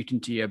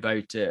speaking to you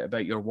about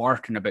your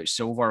work and about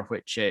Silver,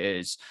 which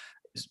is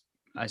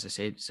as I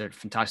said, it's a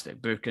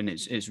fantastic book, and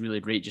it's really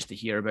great just to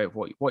hear about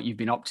what you've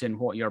been up to and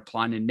what you're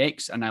planning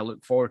next. And I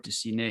look forward to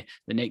seeing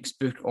the next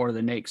book or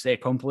the next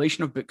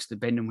compilation of books,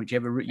 depending on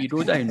whichever route you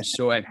go down.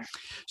 So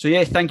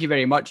yeah, thank you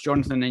very much,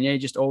 Jonathan, and yeah,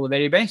 just all the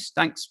very best.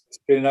 Thanks. It's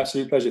been an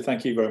absolute pleasure.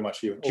 Thank you very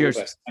much. All Cheers.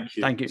 the best. Thank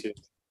you. Thank you.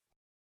 Cheers.